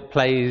role it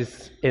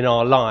plays in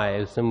our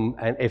lives and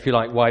if you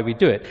like, why we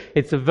do it.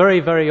 It's a very,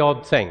 very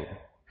odd thing.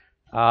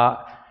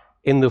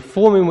 In the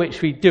form in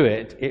which we do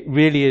it, it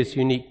really is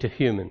unique to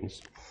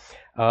humans.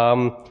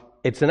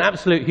 It's an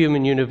absolute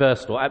human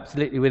universal,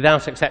 absolutely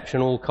without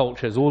exception, all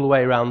cultures, all the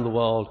way around the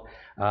world,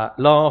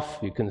 laugh.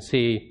 You can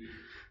see,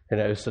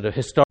 sort of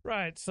historic.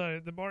 Right. So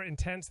the more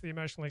intense the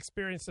emotional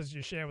experiences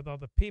you share with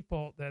other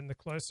people, then the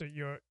closer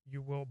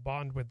you will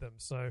bond with them.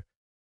 So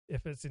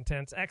if it's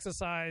intense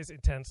exercise,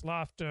 intense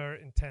laughter,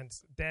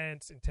 intense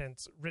dance,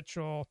 intense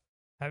ritual,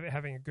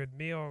 having a good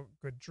meal,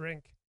 good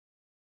drink,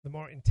 the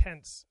more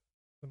intense,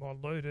 the more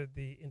loaded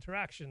the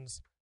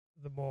interactions,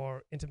 the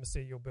more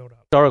intimacy you'll build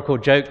up. Historical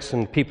jokes,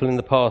 and people in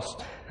the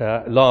past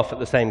laugh at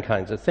the same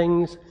kinds of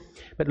things.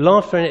 But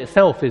laughter in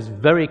itself is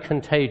very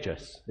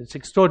contagious. It's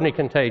extraordinarily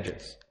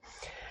contagious.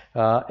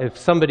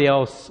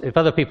 If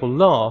other people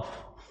laugh,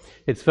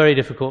 it's very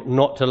difficult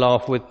not to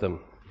laugh with them.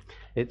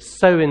 It's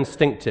so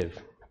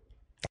instinctive.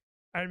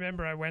 I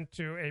remember I went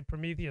to a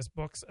Prometheus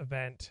Books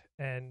event,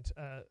 and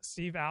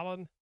Steve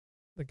Allen,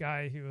 the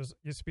guy who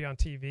used to be on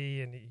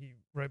TV and he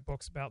wrote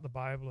books about the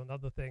Bible and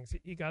other things,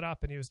 he got up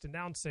and he was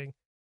denouncing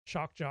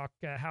shock jock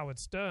Howard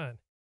Stern,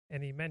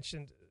 and he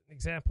mentioned an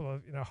example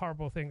of a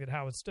horrible thing that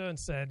Howard Stern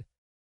said,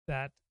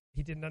 that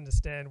he didn't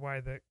understand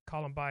why the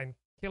Columbine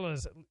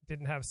killers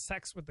didn't have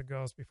sex with the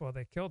girls before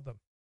they killed them.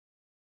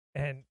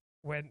 And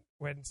when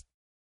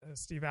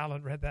Steve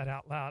Allen read that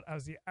out loud, I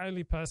was the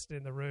only person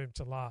in the room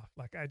to laugh.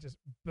 Like, I just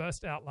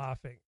burst out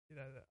laughing.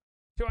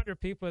 200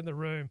 people in the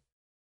room,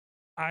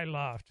 I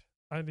laughed.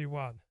 Only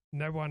one.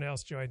 No one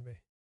else joined me.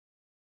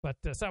 But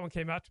someone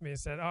came up to me and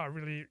said, "Oh, I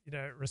really,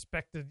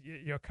 respected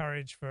your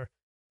courage for,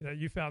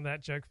 you found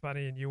that joke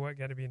funny and you weren't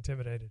going to be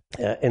intimidated."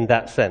 In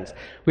that sense,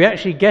 we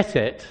actually get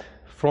it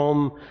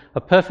from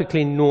a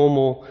perfectly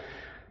normal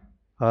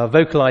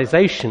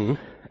vocalization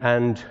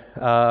and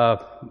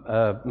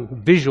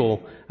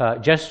visual,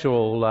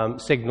 gestural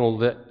signal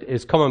that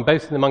is common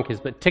both in the monkeys,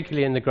 but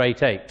particularly in the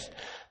great apes.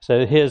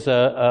 So here's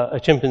a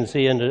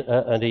chimpanzee and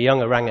a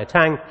young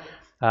orangutan.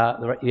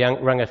 The young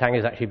orangutan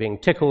is actually being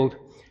tickled.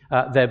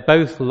 They're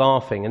both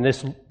laughing, and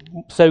this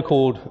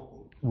so-called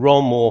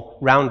ROM, or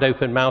round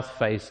open mouth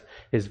face,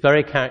 is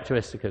very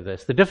characteristic of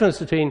this. The difference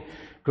between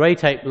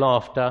great ape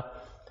laughter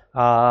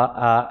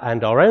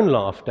and our own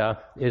laughter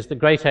is the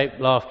great ape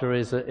laughter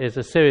is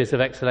a series of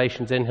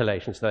exhalations,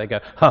 inhalations. So they go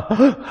ha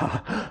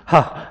ha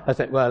ha, as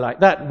it were, like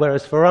that.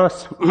 Whereas for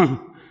us,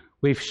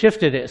 we've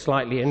shifted it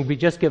slightly, and we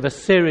just give a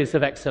series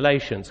of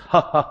exhalations,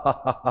 ha ha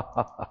ha ha ha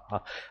ha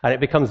ha, and it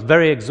becomes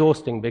very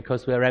exhausting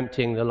because we're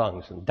emptying the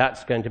lungs, and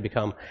that's going to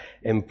become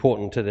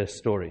important to this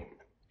story.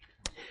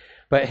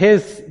 But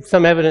here's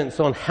some evidence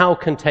on how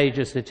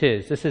contagious it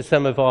is. This is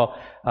some of our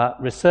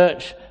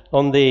research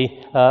on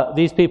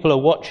these people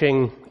are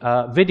watching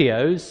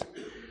videos.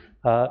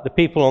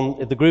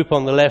 The group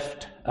on the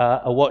left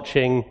are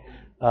watching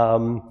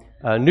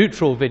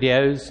neutral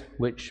videos,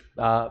 which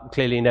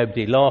clearly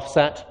nobody laughs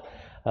at.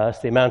 It's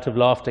the amount of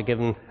laughter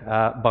given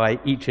by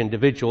each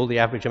individual, the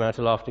average amount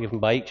of laughter given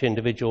by each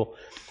individual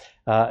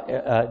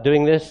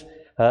doing this.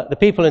 The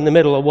people in the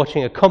middle are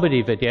watching a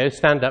comedy video,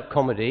 stand-up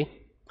comedy,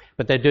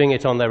 but they're doing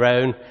it on their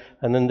own.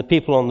 And then the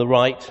people on the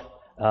right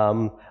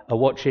are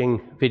watching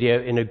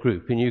video in a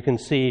group. And you can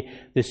see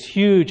this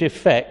huge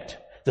effect,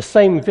 the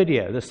same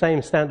video, the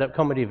same stand-up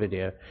comedy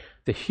video,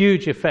 the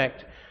huge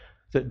effect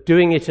that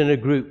doing it in a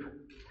group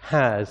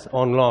has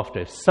on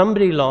laughter. If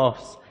somebody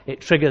laughs,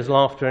 it triggers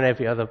laughter in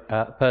every other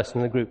person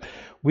in the group.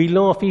 We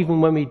laugh even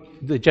when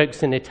the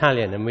joke's in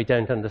Italian and we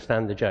don't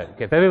understand the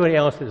joke. If everybody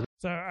else is...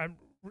 So I'm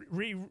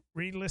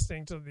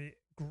re-listening to the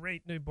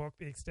great new book,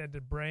 The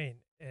Extended Brain,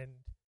 and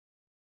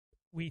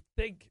we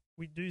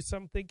do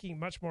some thinking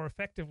much more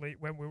effectively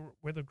when we're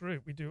with a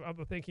group. We do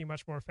other thinking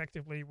much more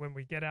effectively when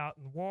we get out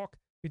and walk.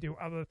 We do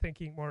other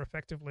thinking more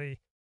effectively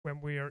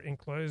when we are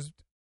enclosed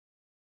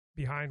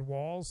behind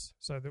walls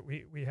so that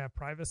we have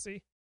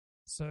privacy.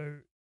 So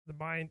the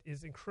mind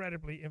is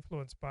incredibly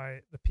influenced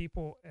by the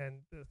people and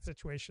the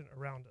situation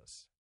around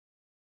us.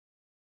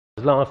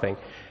 Laughing,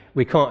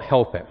 we can't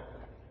help it.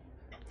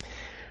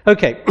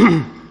 Okay,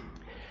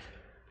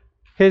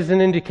 here's an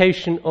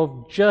indication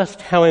of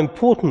just how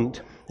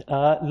important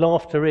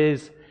laughter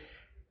is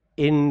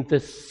in the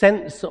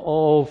sense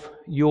of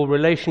your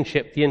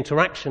relationship, the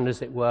interaction,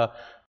 as it were.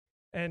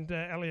 And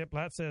Elliot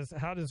Blatt says,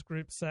 how does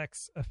group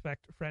sex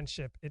affect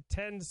friendship? It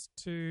tends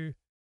to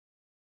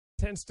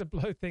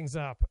blow things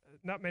up.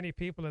 Not many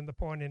people in the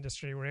porn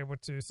industry were able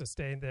to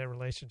sustain their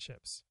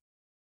relationships.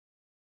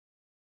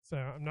 So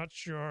I'm not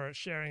sure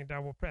sharing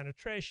double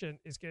penetration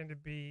is going to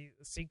be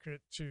the secret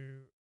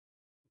to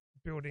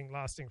building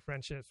lasting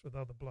friendships with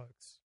other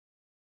blokes.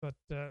 But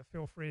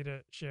feel free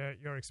to share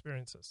your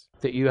experiences.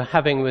 That you're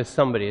having with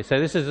somebody. So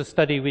this is a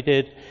study we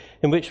did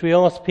in which we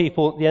asked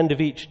people at the end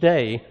of each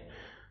day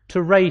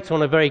to rate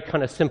on a very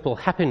kind of simple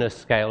happiness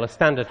scale, a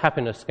standard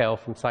happiness scale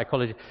from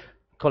psychology,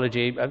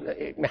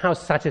 how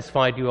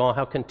satisfied you are,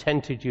 how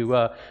contented you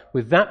were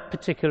with that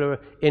particular...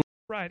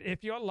 Right.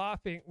 If you're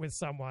laughing with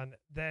someone,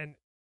 then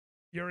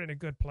you're in a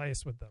good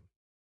place with them.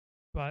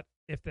 But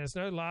if there's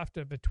no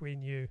laughter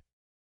between you,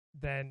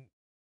 then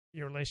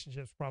your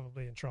relationship's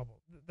probably in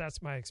trouble.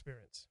 That's my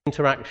experience.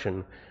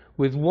 Interaction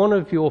with one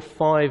of your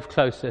 5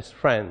 closest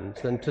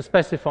friends, and to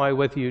specify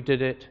whether you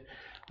did it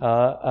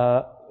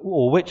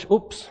or which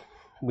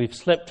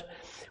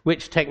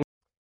technique.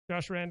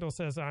 Josh Randall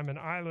says, I'm an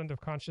island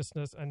of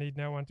consciousness. I need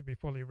no one to be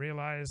fully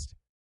realized.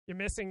 You're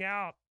missing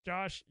out,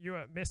 Josh. You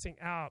are missing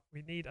out.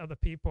 We need other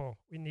people.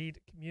 We need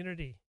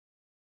community.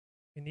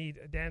 We need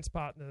dance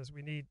partners.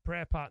 We need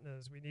prayer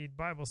partners. We need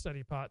Bible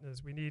study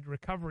partners. We need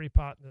recovery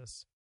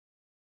partners.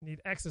 We need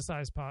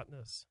exercise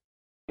partners.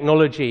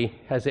 Technology,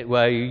 as it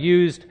were, you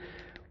used,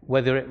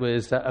 whether it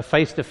was a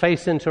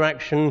face-to-face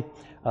interaction,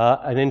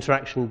 an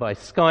interaction by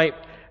Skype,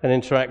 an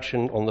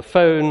interaction on the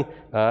phone,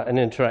 an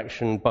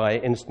interaction by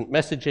instant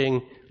messaging,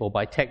 or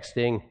by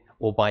texting,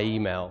 or by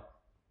email.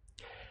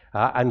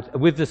 And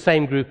with the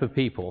same group of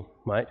people,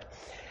 right?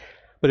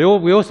 But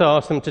we also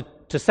asked them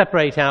to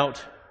separate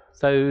out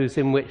those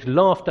in which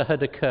laughter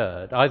had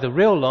occurred, either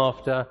real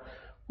laughter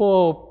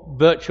or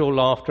virtual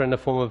laughter in the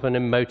form of an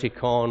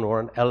emoticon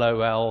or an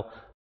LOL.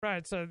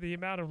 Right, so the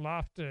amount of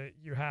laughter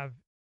you have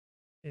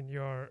in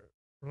your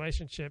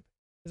relationship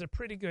is a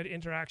pretty good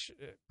interaction,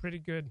 pretty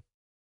good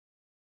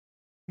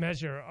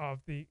measure of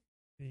the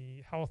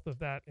health of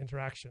that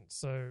interaction.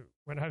 So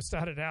when I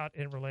started out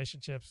in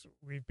relationships,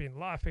 we've been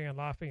laughing and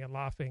laughing and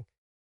laughing,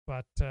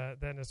 but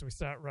then as we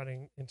start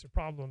running into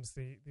problems,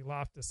 the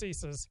laughter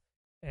ceases.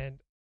 And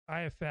I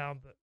have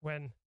found that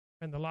when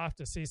the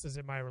laughter ceases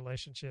in my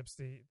relationships,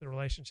 the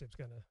relationship's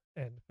going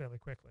to end fairly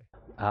quickly.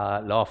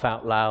 Laugh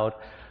out loud.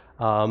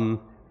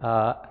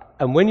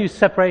 And when you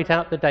separate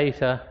out the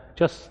data,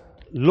 just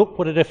look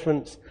what a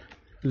difference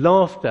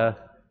laughter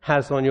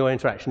has on your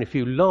interaction. If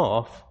you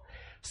laugh,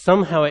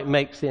 somehow it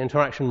makes the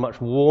interaction much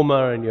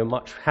warmer and you're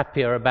much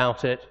happier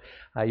about it.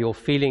 Your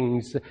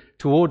feelings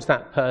towards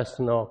that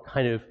person are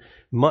kind of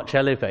much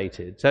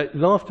elevated. So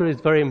laughter is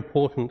very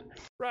important.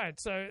 Right.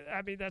 So,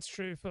 I mean, that's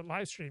true for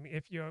live streaming.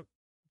 If you're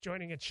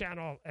joining a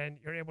channel and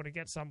you're able to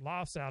get some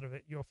laughs out of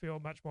it, you'll feel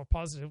much more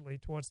positively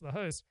towards the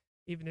host,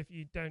 even if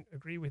you don't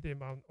agree with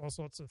him on all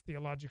sorts of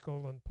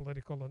theological and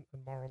political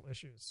and moral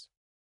issues.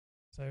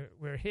 So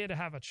we're here to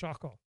have a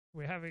chuckle. If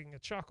we're having a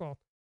chuckle,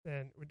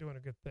 then we're doing a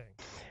good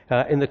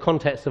thing. In the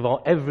context of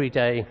our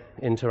everyday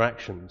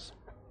interactions.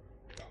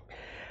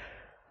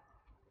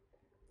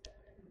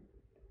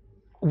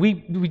 We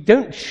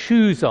don't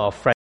choose our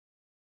friends.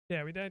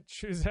 Yeah, we don't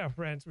choose our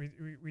friends.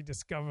 We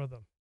discover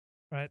them,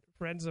 right?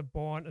 Friends are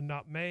born and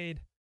not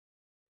made.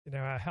 You know,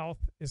 our health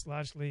is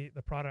largely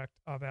the product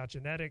of our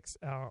genetics.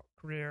 Our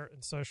career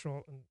and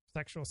social and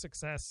sexual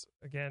success,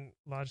 again,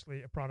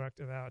 largely a product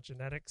of our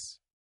genetics.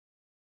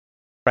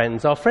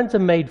 Our friends are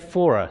made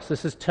for us.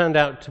 This has turned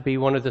out to be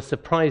one of the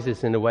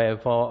surprises in a way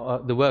of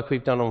the work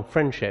we've done on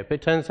friendship.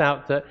 It turns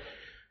out that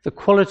the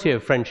quality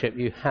of friendship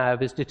you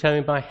have is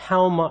determined by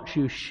how much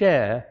you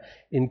share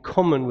in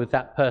common with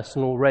that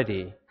person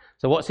already.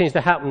 So what seems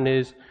to happen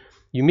is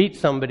you meet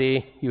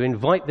somebody, you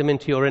invite them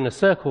into your inner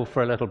circle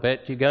for a little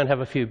bit, you go and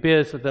have a few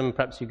beers with them,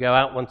 perhaps you go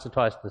out once or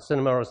twice to the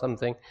cinema or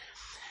something,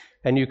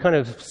 and you kind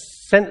of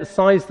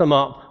size them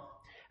up.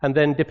 And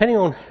then, depending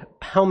on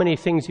how many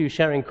things you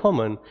share in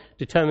common,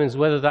 determines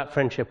whether that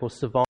friendship will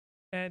survive.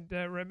 And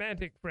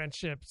romantic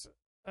friendships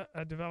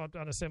are developed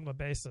on a similar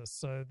basis.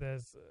 So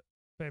there's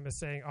a famous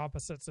saying,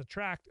 opposites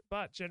attract.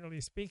 But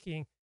generally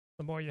speaking,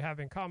 the more you have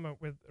in common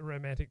with a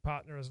romantic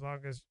partner, as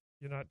long as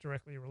you're not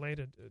directly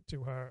related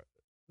to her,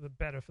 the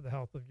better for the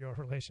health of your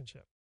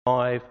relationship.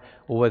 Or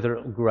whether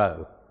it will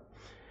grow.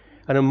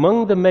 And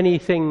among the many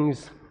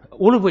things,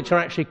 all of which are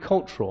actually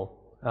cultural,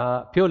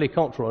 purely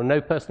cultural, no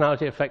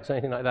personality effects or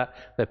anything like that.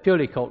 They're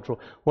purely cultural.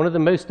 One of the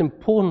most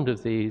important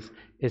of these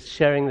is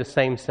sharing the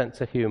same sense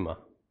of humor.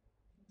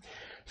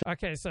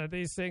 Okay, so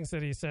these things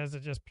that he says are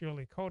just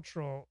purely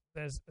cultural.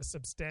 There's a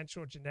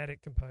substantial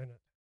genetic component.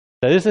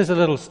 So this is a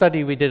little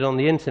study we did on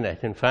the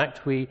internet. In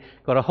fact, we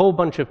got a whole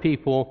bunch of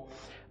people,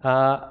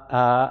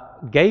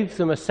 gave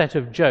them a set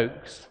of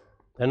jokes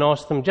and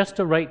asked them just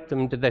to rate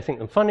them. Did they think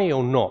them funny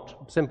or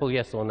not? Simple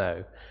yes or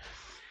no.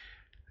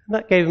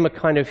 That gave them a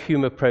kind of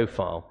humor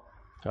profile,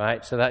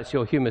 right? So that's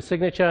your humor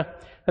signature.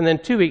 And then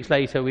 2 weeks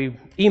later, we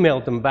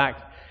emailed them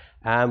back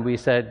and we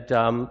said,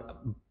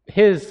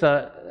 here's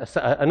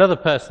another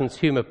person's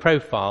humor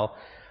profile.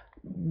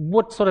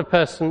 What sort of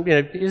person,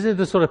 is it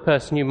the sort of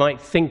person you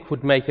might think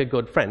would make a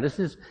good friend?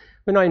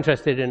 We're not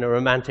interested in a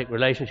romantic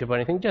relationship or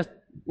anything, just,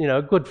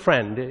 a good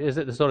friend. Is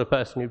it the sort of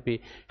person you'd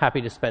be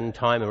happy to spend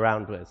time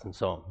around with and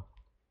so on?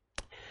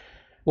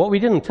 What we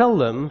didn't tell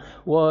them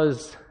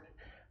was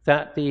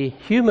that the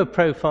humor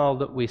profile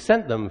that we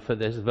sent them for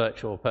this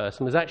virtual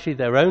person was actually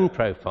their own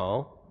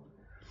profile,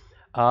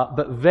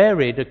 but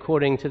varied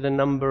according to the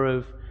number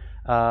of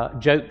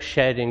jokes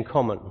shared in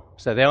common.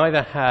 So they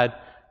either had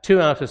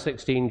 2 out of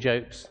 16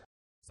 jokes.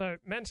 So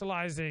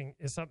mentalizing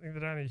is something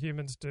that only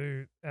humans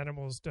do.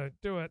 Animals don't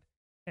do it.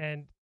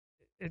 And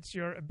it's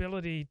your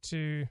ability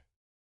to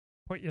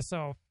put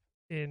yourself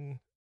in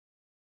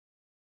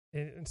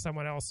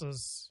someone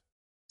else's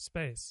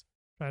space.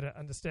 Try to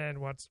understand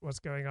what's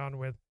going on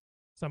with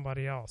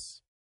somebody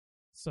else.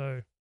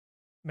 So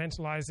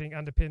mentalizing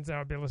underpins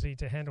our ability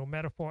to handle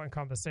metaphor and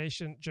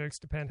conversation. Jokes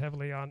depend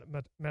heavily on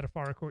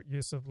metaphorical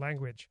use of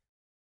language.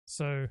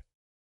 So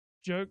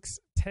jokes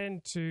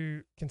tend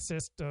to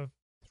consist of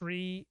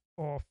 3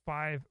 or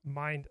 5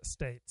 mind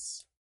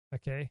states.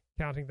 Okay,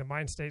 counting the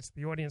mind states,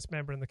 the audience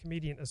member and the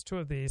comedian as 2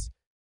 of these.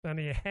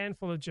 Only a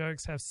handful of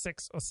jokes have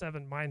 6 or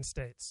 7 mind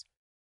states.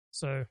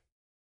 So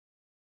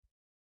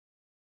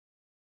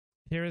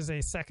here is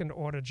a second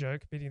order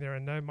joke, meaning there are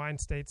no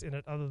mind states in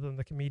it other than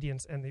the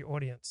comedians and the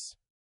audience.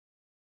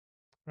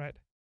 Right?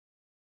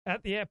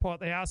 At the airport,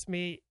 they asked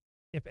me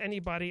if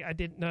anybody I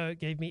didn't know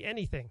gave me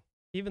anything.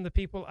 Even the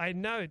people I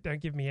know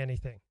don't give me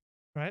anything.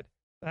 Right?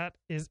 That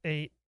is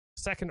a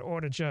second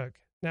order joke.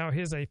 Now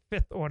here's a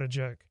 5th order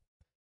joke.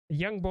 A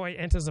young boy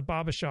enters a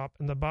barber shop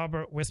and the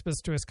barber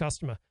whispers to his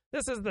customer,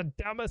 "This is the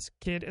dumbest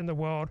kid in the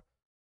world.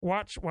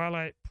 Watch while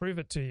I prove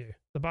it to you."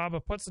 The barber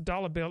puts a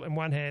dollar bill in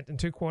one hand and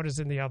 2 quarters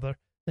in the other,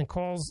 and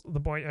calls the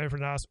boy over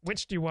and asks,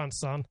 "Which do you want,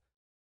 son?"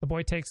 The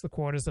boy takes the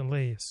quarters and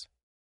leaves.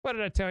 "What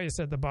did I tell you?"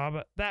 said the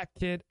barber. "That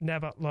kid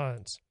never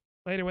learns."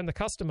 Later, when the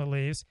customer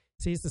leaves,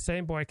 sees the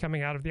same boy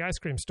coming out of the ice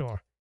cream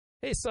store.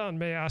 "Hey, son,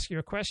 may I ask you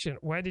a question?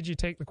 Why did you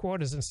take the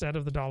quarters instead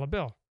of the dollar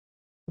bill?"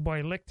 The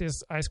boy licked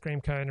his ice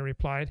cream cone and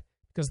replied,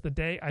 "Because the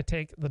day I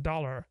take the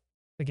dollar,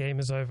 the game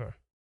is over."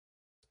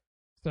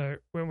 So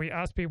when we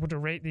asked people to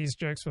rate these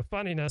jokes for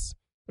funniness,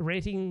 the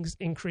ratings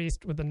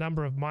increased with the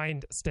number of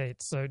mind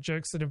states. So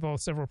jokes that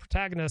involve several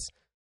protagonists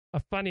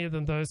are funnier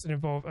than those that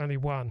involve only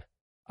one.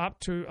 Up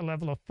to a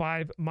level of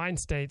 5 mind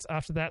states.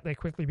 After that, they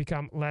quickly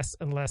become less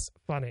and less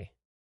funny.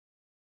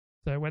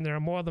 So when there are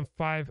more than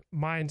 5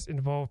 minds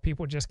involved,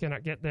 people just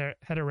cannot get their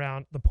head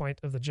around the point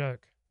of the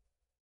joke.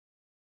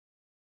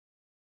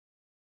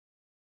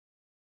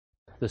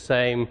 The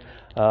same,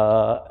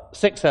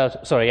 6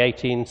 out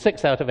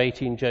of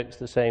 18 jokes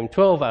the same,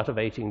 12 out of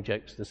 18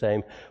 jokes the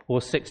same,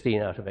 or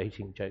 16 out of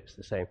 18 jokes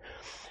the same.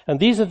 And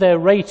these are their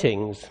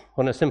ratings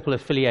on a simple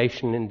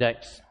affiliation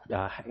index.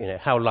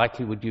 How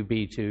likely would you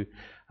be to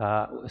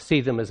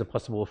see them as a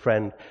possible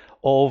friend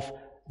of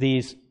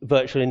these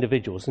virtual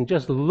individuals? And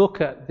just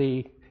look at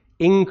the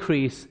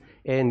increase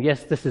in,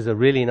 yes, this is a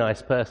really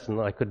nice person,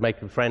 I could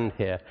make a friend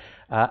here,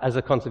 as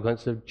a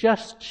consequence of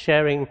just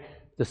sharing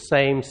the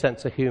same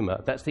sense of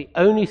humor. That's the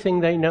only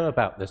thing they know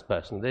about this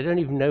person. They don't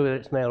even know whether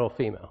it's male or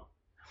female.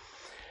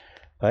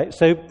 Right?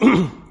 So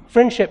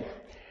friendship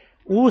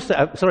also,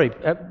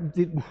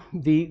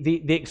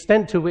 the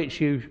extent to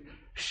which you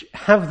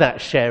have that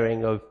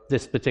sharing of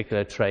this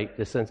particular trait,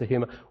 this sense of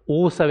humor,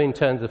 also in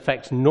turn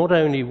affects not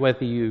only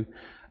whether you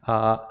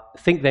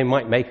think they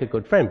might make a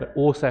good friend, but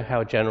also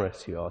how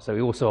generous you are. So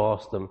we also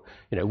ask them,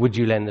 would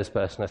you lend this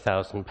person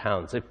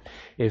 £1,000?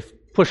 If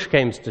push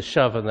came to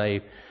shove and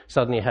they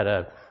suddenly had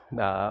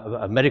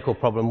a medical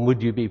problem,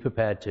 would you be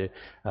prepared to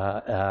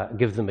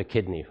give them a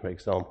kidney, for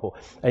example?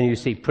 And you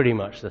see pretty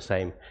much the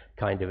same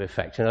kind of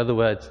effect. In other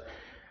words,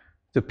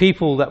 the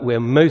people that we're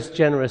most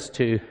generous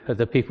to are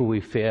the people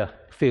we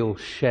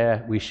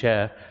we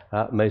share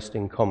most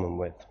in common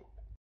with.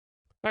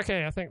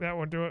 Okay, I think that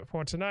will do it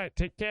for tonight.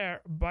 Take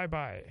care.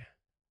 Bye-bye.